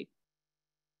activity.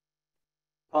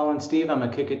 Paul and Steve, I'm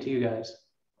gonna kick it to you guys.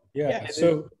 Yeah.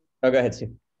 So, go ahead,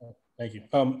 Steve. Thank you.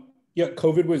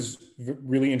 COVID was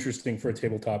really interesting for a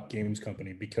tabletop games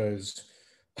company because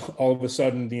all of a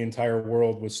sudden the entire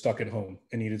world was stuck at home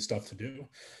and needed stuff to do.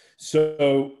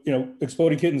 So,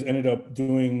 Exploding Kittens ended up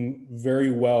doing very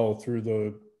well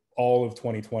through all of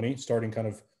 2020, starting kind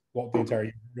of the entire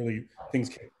year. Really, things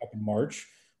kicked up in March,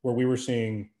 where we were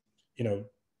seeing,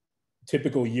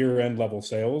 typical year-end level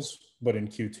sales, but in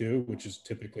Q2, which is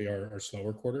typically our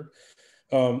slower quarter.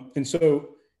 And so,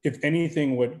 if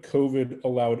anything, what COVID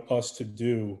allowed us to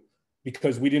do,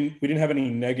 because we didn't have any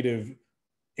negative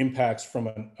impacts from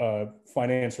a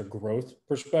finance or growth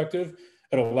perspective,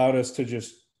 it allowed us to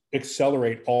just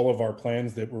accelerate all of our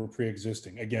plans that were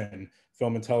pre-existing. Again,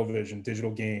 film and television,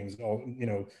 digital games,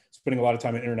 spending a lot of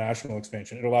time in international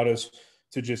expansion. It allowed us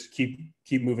to just keep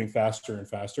moving faster and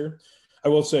faster. I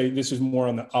will say this is more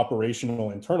on the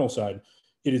operational internal side.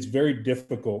 It is very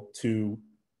difficult to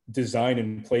design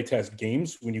and play test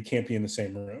games when you can't be in the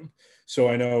same room. So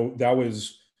I know that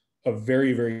was a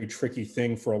very, very tricky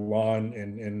thing for Alon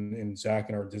and Zach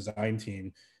and our design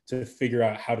team to figure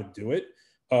out how to do it.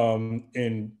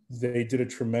 And they did a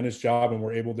tremendous job and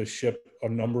were able to ship a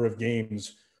number of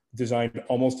games designed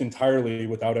almost entirely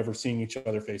without ever seeing each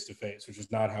other face to face, which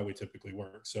is not how we typically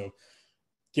work. So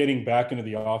getting back into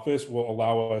the office will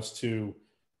allow us to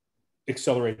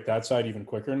accelerate that side even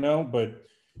quicker now. But,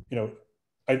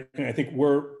 I think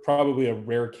we're probably a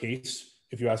rare case.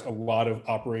 If you ask a lot of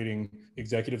operating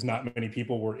executives, not many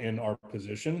people were in our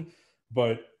position,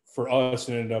 but for us,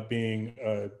 it ended up being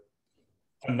a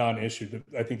non-issue.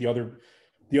 I think the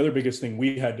other biggest thing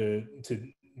we had to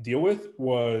deal with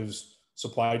was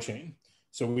supply chain.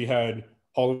 So we had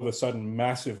all of a sudden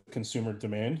massive consumer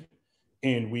demand,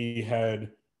 and we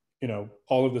had,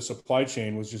 all of the supply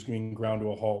chain was just being ground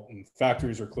to a halt, and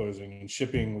factories are closing and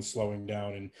shipping was slowing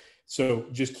down. And so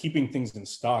just keeping things in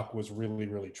stock was really,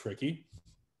 really tricky.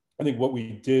 I think what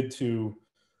we did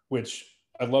which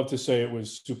I'd love to say it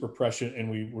was super prescient and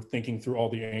we were thinking through all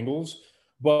the angles,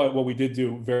 But what we did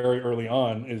do very early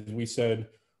on is we said,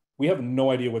 we have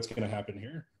no idea what's going to happen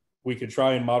here. We could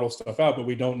try and model stuff out, but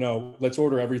we don't know. Let's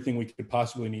order everything we could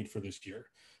possibly need for this year.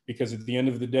 Because at the end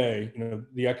of the day,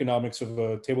 the economics of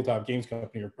a tabletop games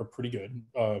company are pretty good.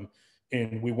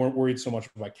 And we weren't worried so much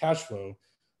about cash flow,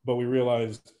 but we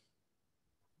realized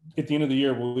at the end of the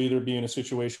year, we'll either be in a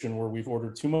situation where we've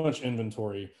ordered too much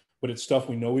inventory, but it's stuff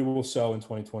we know we will sell in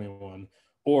 2021,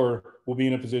 or we'll be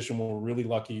in a position where we're really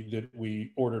lucky that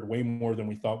we ordered way more than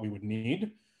we thought we would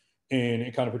need. And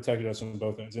it kind of protected us on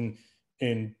both ends.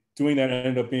 And doing that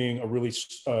ended up being a really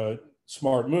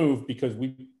smart move, because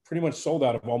we pretty much sold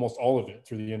out of almost all of it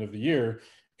through the end of the year.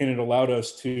 And it allowed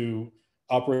us to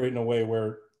operate in a way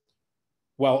where,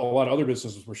 while a lot of other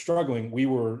businesses were struggling, we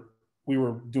were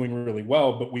doing really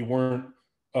well, but we weren't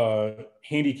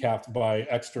handicapped by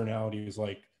externalities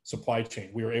like supply chain.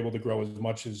 We were able to grow as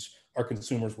much as our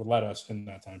consumers would let us in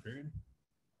that time period.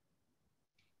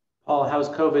 Paul, how's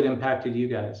COVID impacted you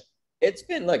guys? It's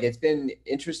been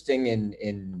interesting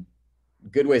in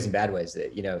good ways and bad ways.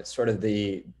 That, it's sort of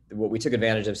what we took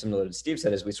advantage of, similar to Steve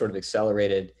said, is we sort of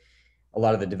accelerated a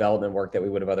lot of the development work that we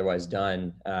would have otherwise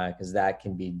done, because that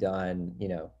can be done,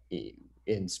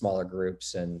 in smaller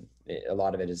groups, and a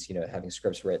lot of it is, having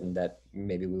scripts written that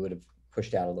maybe we would have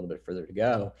pushed out a little bit further to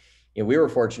go. We were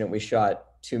fortunate. We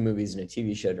shot 2 movies and a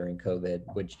TV show during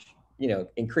COVID, which,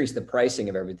 increased the pricing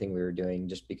of everything we were doing,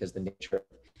 just because the nature of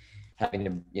having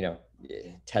to,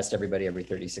 test everybody every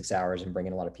 36 hours and bring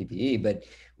in a lot of PPE. But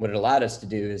what it allowed us to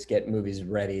do is get movies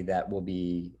ready that will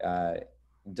be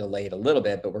delayed a little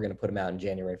bit, but we're going to put them out in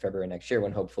January, February next year,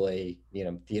 when hopefully,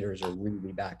 theaters are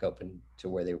really back open to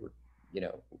where they were,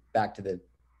 back to the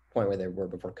point where they were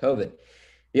before COVID.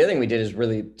 The other thing we did is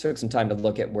really took some time to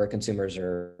look at where consumers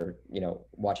are,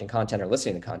 watching content or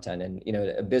listening to content. And,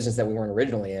 a business that we weren't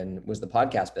originally in was the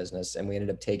podcast business. And we ended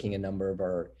up taking a number of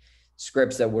our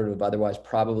scripts that would have otherwise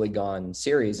probably gone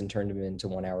series and turned them into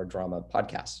 1-hour drama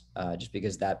podcasts, just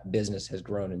because that business has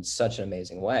grown in such an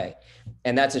amazing way.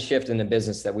 And that's a shift in the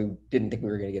business that we didn't think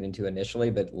we were going to get into initially,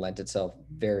 but lent itself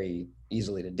very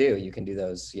easily to do. You can do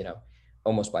those,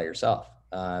 almost by yourself.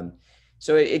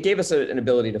 So it gave us an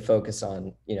ability to focus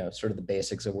on, sort of the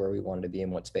basics of where we wanted to be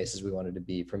and what spaces we wanted to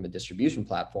be from a distribution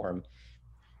platform.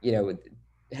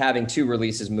 Having 2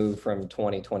 releases move from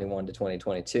 2021 to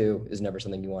 2022 is never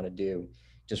something you want to do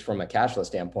just from a cash flow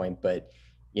standpoint. But,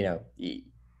 you're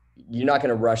not going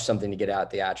to rush something to get out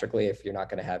theatrically if you're not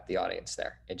going to have the audience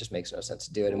there. It just makes no sense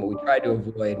to do it. And what we tried to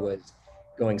avoid was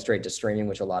going straight to streaming,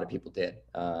 which a lot of people did.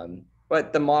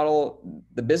 But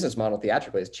the business model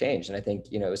theatrically has changed. And I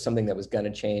think, it was something that was going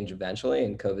to change eventually,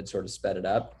 and COVID sort of sped it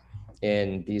up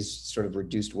in these sort of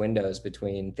reduced windows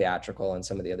between theatrical and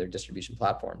some of the other distribution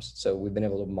platforms. So we've been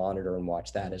able to monitor and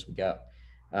watch that as we go.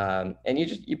 And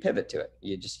you pivot to it.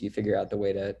 You figure out the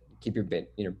way to keep your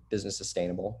business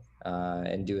sustainable,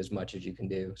 and do as much as you can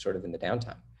do sort of in the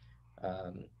downtime.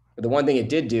 But the one thing it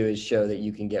did do is show that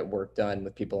you can get work done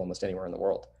with people almost anywhere in the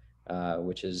world,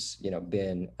 which has,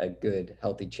 been a good,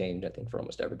 healthy change, I think, for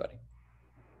almost everybody.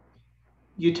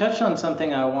 You touched on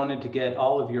something I wanted to get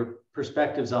all of your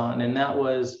perspectives on, and that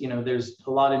was, there's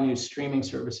a lot of new streaming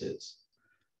services,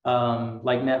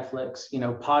 like Netflix.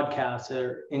 Podcasts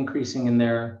are increasing in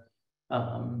their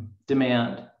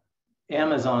demand.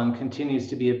 Amazon continues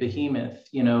to be a behemoth,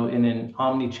 in an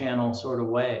omni-channel sort of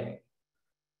way.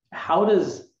 How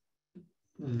does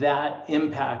that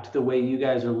impact the way you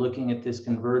guys are looking at this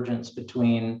convergence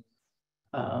between,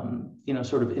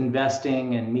 sort of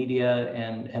investing in media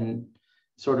and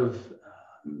sort of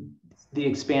the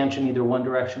expansion, either one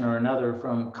direction or another,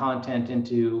 from content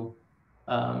into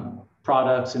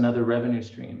products and other revenue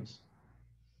streams?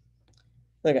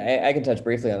 Look, I can touch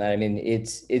briefly on that. I mean,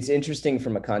 it's interesting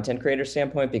from a content creator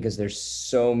standpoint, because there's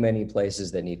so many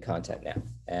places that need content now,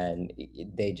 and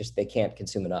they can't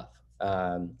consume enough.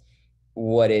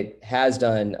 What it has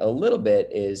done a little bit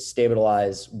is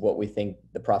stabilize what we think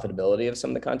the profitability of some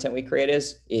of the content we create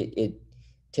is. It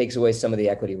takes away some of the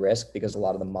equity risk, because a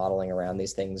lot of the modeling around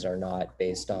these things are not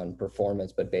based on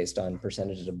performance, but based on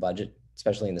percentages of budget,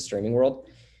 especially in the streaming world.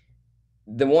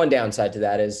 The one downside to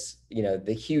that is,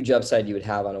 the huge upside you would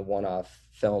have on a one-off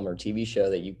film or TV show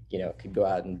that you could go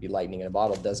out and be lightning in a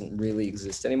bottle doesn't really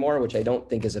exist anymore, which I don't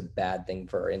think is a bad thing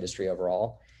for our industry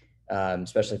overall,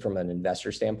 especially from an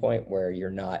investor standpoint, where you're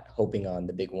not hoping on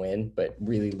the big win, but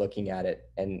really looking at it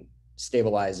and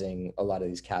stabilizing a lot of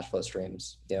these cash flow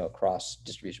streams, across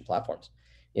distribution platforms.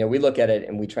 We look at it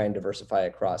and we try and diversify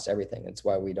across everything. That's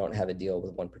why we don't have a deal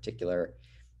with one particular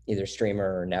either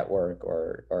streamer or network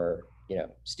or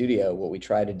studio. What we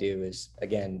try to do is,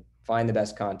 again, find the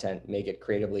best content, make it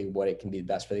creatively what it can be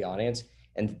best for the audience,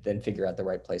 and then figure out the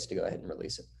right place to go ahead and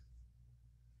release it?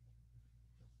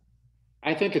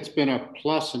 I think it's been a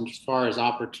plus as far as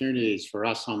opportunities for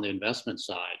us on the investment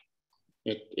side.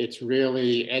 It's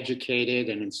really educated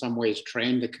and in some ways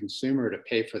trained the consumer to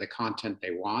pay for the content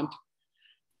they want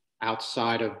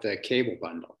outside of the cable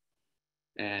bundle.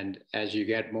 And as you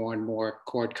get more and more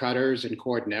cord cutters and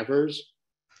cord nevers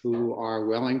who are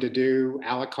willing to do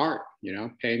a la carte,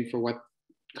 paying for what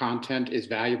content is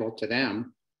valuable to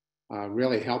them,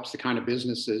 really helps the kind of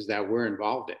businesses that we're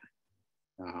involved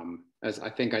in. As I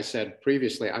think I said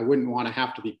previously, I wouldn't want to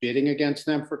have to be bidding against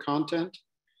them for content,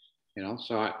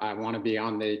 so I want to be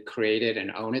on the create it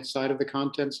and own it side of the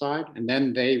content side. And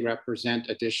then they represent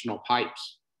additional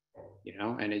pipes,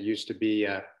 and it used to be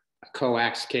a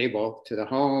coax cable to the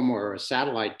home or a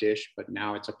satellite dish, but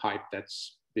now it's a pipe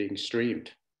that's being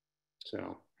streamed.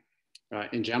 So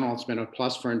in general, it's been a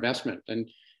plus for investment. And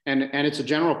it's a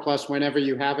general plus whenever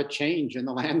you have a change in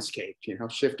the landscape,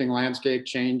 shifting landscape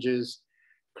changes,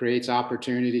 creates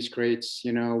opportunities, creates,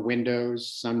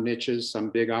 windows, some niches, some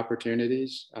big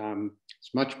opportunities.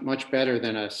 It's much better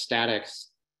than a static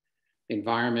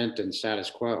environment and status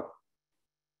quo.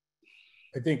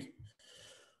 I think,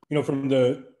 from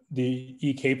the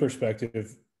EK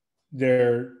perspective,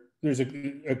 there's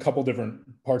a couple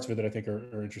different parts of it that I think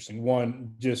are interesting.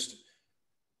 One, just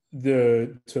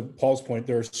to Paul's point,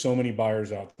 there are so many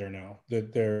buyers out there now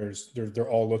that they're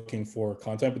all looking for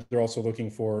content, but they're also looking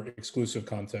for exclusive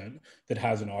content that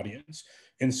has an audience.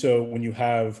 And so when you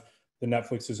have the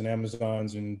Netflixes and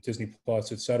Amazons and Disney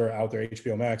Plus, et cetera, out there,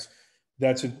 HBO Max,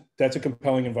 that's a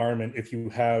compelling environment. If you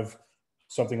have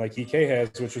something like EK has,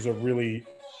 which is a really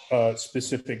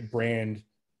specific brand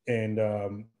and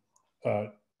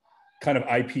kind of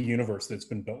IP universe that's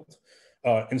been built.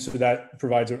 And so that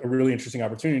provides a really interesting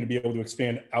opportunity to be able to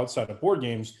expand outside of board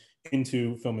games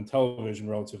into film and television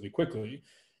relatively quickly.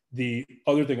 The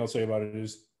other thing I'll say about it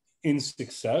is, in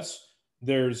success,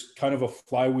 there's kind of a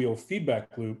flywheel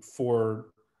feedback loop for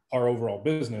our overall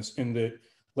business, in that,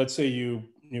 let's say you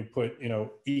put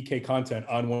EK content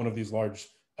on one of these large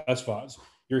SVODs,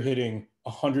 you're hitting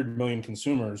 100 million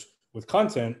consumers with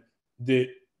content that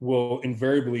will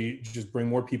invariably just bring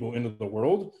more people into the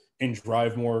world and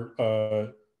drive more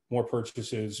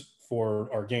purchases for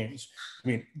our games. I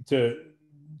mean, to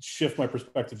shift my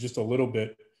perspective just a little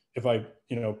bit, if I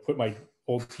put my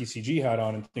old TCG hat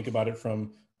on and think about it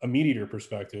from a meat eater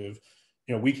perspective,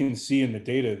 we can see in the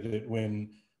data that when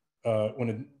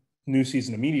a new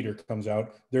season of Meat Eater comes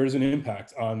out, there is an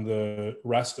impact on the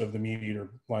rest of the Meat Eater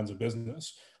lines of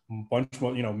business.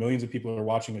 Millions of people are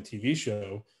watching a TV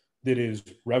show that is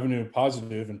revenue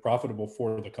positive and profitable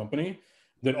for the company,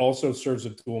 that also serves a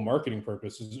dual marketing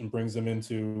purposes and brings them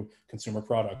into consumer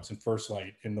products and First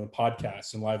Light and the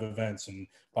podcasts and live events and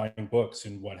buying books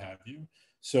and what have you.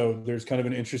 So there's kind of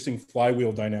an interesting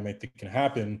flywheel dynamic that can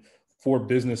happen for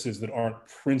businesses that aren't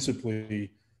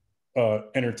principally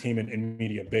entertainment and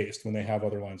media based when they have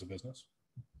other lines of business.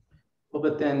 Well,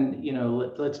 but then,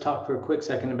 let's talk for a quick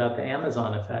second about the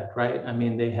Amazon effect, right? I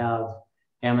mean, they have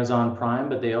Amazon Prime,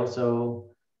 but they also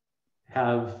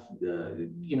have,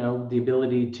 the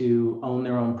ability to own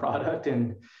their own product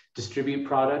and distribute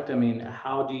product. I mean,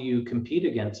 how do you compete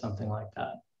against something like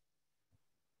that?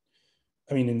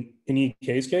 I mean, in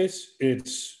EK's case,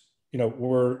 it's,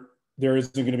 there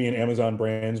isn't going to be an Amazon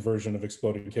Brands version of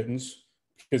Exploding Kittens,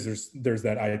 because there's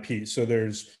that IP. So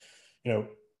there's,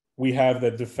 we have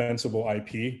that defensible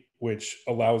IP, which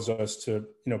allows us to,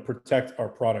 protect our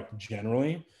product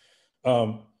generally.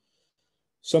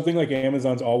 Something like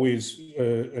Amazon's always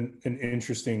an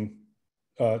interesting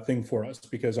thing for us,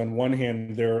 because on one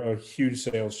hand, they're a huge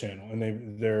sales channel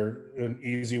and they're an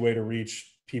easy way to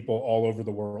reach people all over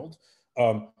the world.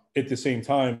 At the same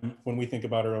time, when we think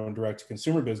about our own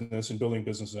direct-to-consumer business and building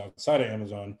businesses outside of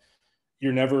Amazon,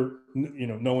 you're never,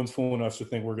 no one's fool enough to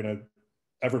think we're going to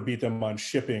ever beat them on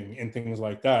shipping and things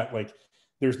like that. Like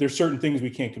there's certain things we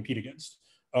can't compete against.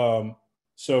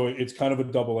 So it's kind of a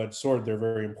double-edged sword. They're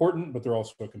very important, but they're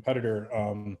also a competitor.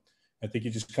 I think you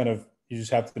just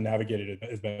have to navigate it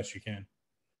as best you can.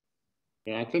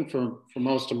 Yeah, I think for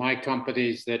most of my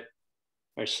companies that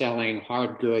are selling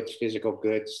hard goods, physical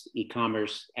goods,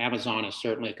 e-commerce, Amazon is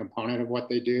certainly a component of what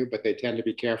they do, but they tend to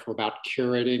be careful about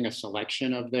curating a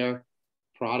selection of their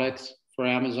products for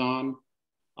Amazon.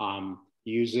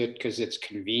 Use it because it's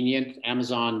convenient.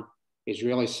 Amazon is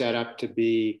really set up to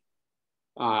be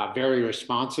very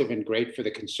responsive and great for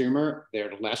the consumer.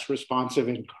 They're less responsive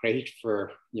and great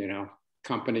for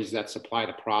companies that supply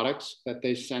the products that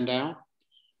they send out.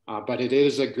 But it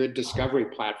is a good discovery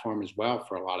platform as well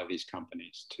for a lot of these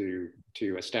companies to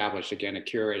establish, again, a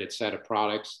curated set of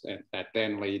products that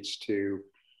then leads to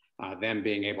them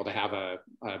being able to have a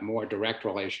more direct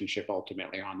relationship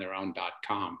ultimately on their own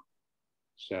 .com.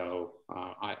 So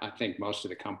I think most of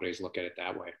the companies look at it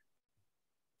that way.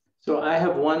 So I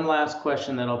have one last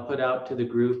question that I'll put out to the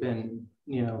group, and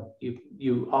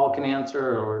you all can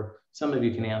answer, or some of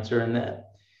you can answer, and that,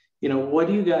 what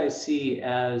do you guys see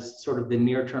as sort of the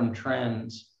near-term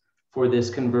trends for this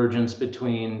convergence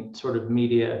between sort of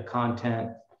media,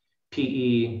 content,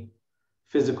 PE,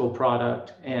 physical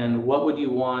product, and what would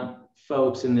you want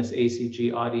folks in this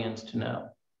ACG audience to know?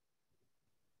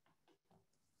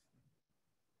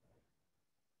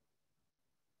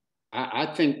 I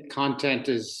think content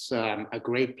is a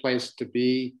great place to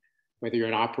be, whether you're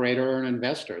an operator or an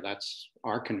investor. That's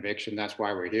our conviction. That's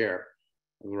why we're here.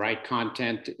 The right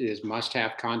content is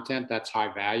must-have content. That's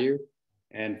high value.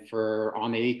 And for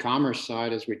on the e-commerce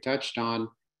side, as we touched on,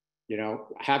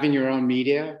 having your own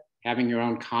media, having your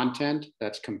own content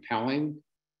that's compelling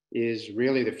is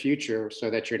really the future,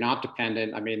 so that you're not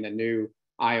dependent. I mean, the new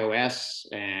iOS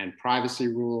and privacy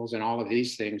rules and all of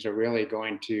these things are really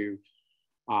going to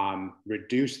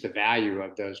reduce the value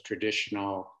of those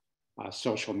traditional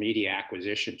social media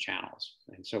acquisition channels.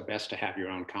 And so best to have your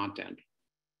own content.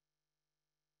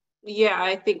 Yeah,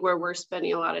 I think where we're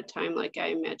spending a lot of time, like I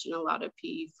imagine a lot of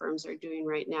PE firms are doing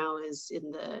right now, is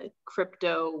in the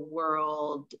crypto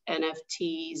world,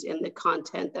 NFTs, and the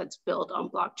content that's built on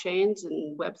blockchains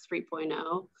and Web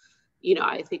 3.0.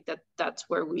 I think that's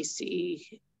where we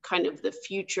see kind of the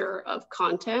future of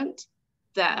content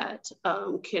that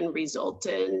can result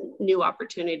in new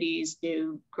opportunities,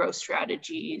 new growth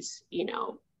strategies,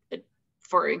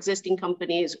 for existing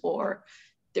companies, or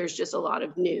there's just a lot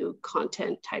of new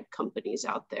content type companies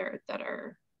out there that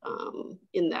are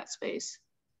in that space.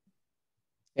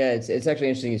 Yeah, it's actually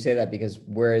interesting you say that, because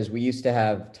whereas we used to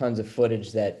have tons of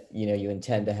footage that, you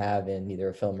intend to have in either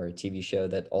a film or a TV show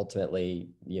that ultimately,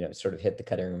 sort of hit the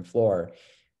cutting room floor,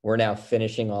 we're now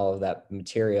finishing all of that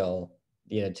material,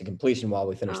 to completion while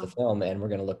we finish the film, and we're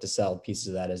going to look to sell pieces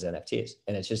of that as NFTs.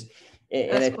 And it's just,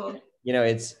 Cool.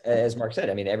 It's, as Mark said,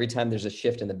 I mean, every time there's a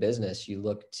shift in the business, you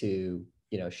look to,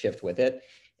 shift with it.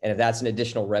 And if that's an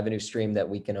additional revenue stream that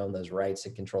we can own those rights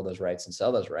and control those rights and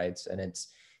sell those rights, and it's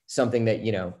something that,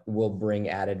 will bring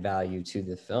added value to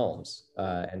the films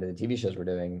and to the TV shows we're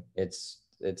doing, it's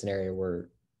an area we're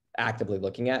actively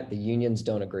looking at. The unions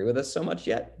don't agree with us so much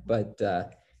yet, but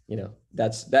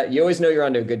that's that. You always know you're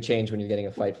onto a good change when you're getting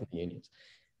a fight from the unions.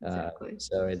 Exactly.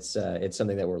 So it's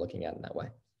something that we're looking at in that way.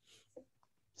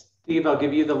 Steve, I'll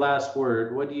give you the last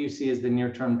word. What do you see as the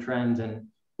near-term trends, and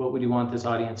what would you want this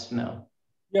audience to know?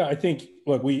 Yeah, I think,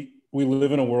 look, we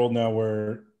live in a world now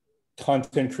where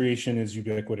content creation is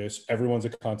ubiquitous. Everyone's a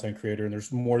content creator, and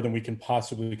there's more than we can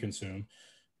possibly consume.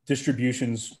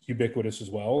 Distribution's ubiquitous as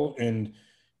well, and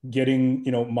getting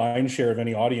mind share of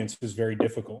any audience is very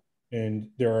difficult. And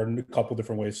there are a couple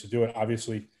different ways to do it.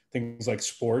 Obviously, things like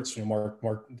sports, Mark,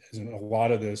 a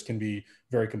lot of this can be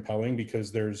very compelling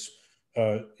because there's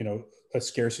a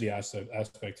scarcity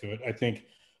aspect to it. I think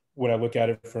when I look at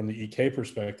it from the EK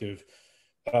perspective,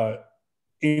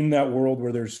 in that world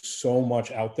where there's so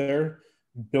much out there,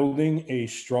 building a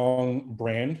strong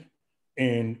brand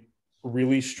and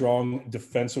really strong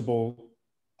defensible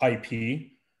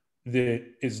IP that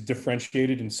is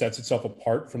differentiated and sets itself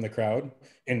apart from the crowd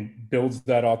and builds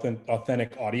that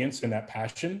authentic audience and that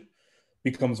passion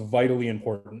becomes vitally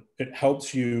important. It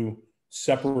helps you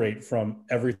separate from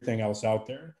everything else out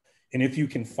there. And if you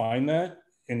can find that,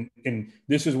 and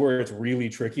this is where it's really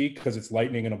tricky because it's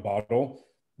lightning in a bottle.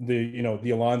 The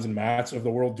Alans and Matts of the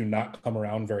world do not come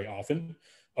around very often.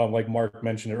 Like Mark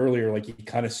mentioned earlier, like you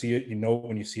kind of see it,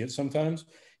 when you see it sometimes.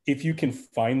 If you can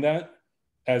find that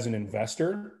as an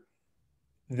investor,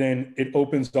 then it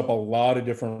opens up a lot of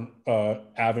different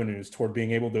avenues toward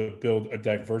being able to build a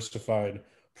diversified,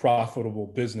 profitable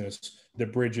business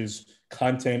that bridges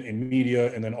content and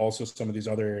media, and then also some of these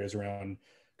other areas around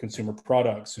consumer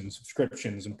products and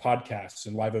subscriptions and podcasts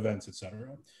and live events, et cetera.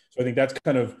 So I think that's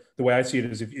kind of the way I see it,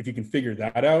 is if you can figure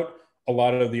that out, a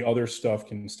lot of the other stuff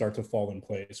can start to fall in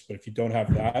place. But if you don't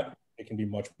have that, it can be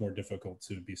much more difficult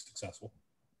to be successful.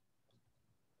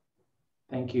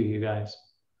 Thank you, you guys.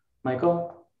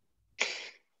 Michael?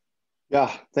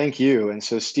 Yeah, thank you. And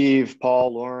so Steve,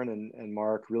 Paul, Lauren, and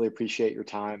Mark, really appreciate your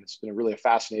time. It's been a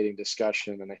fascinating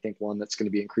discussion, and I think one that's going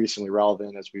to be increasingly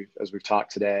relevant as we've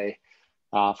talked today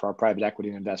for our private equity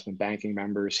and investment banking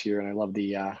members here. And I love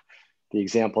the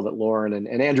example that Lauren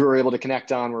and Andrew were able to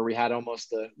connect on, where we had almost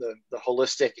the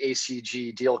holistic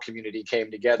ACG deal community came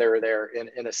together there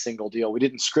in a single deal. We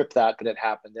didn't script that, but it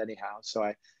happened anyhow. So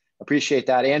I appreciate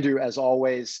that. Andrew, as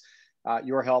always,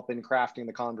 your help in crafting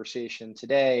the conversation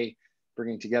today,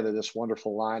 bringing together this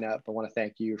wonderful lineup. I want to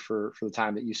thank you for the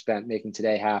time that you spent making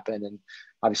today happen, and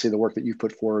obviously the work that you've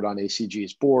put forward on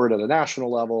ACG's board at a national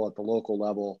level, at the local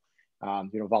level.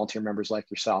 Volunteer members like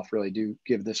yourself really do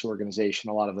give this organization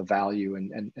a lot of the value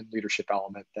and leadership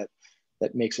element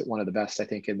that makes it one of the best, I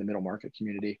think, in the middle market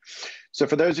community. So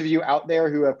for those of you out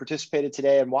there who have participated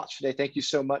today and watched today, thank you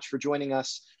so much for joining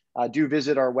us. Do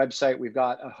visit our website. We've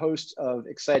got a host of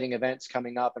exciting events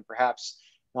coming up, and perhaps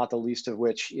not the least of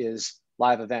which is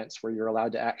live events where you're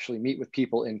allowed to actually meet with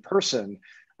people in person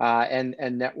and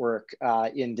network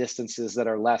in distances that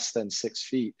are less than 6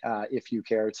 feet if you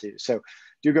care to. So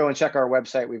do go and check our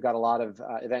website. We've got a lot of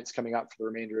events coming up for the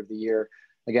remainder of the year.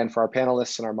 Again, for our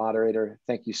panelists and our moderator,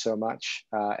 thank you so much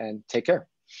and take care.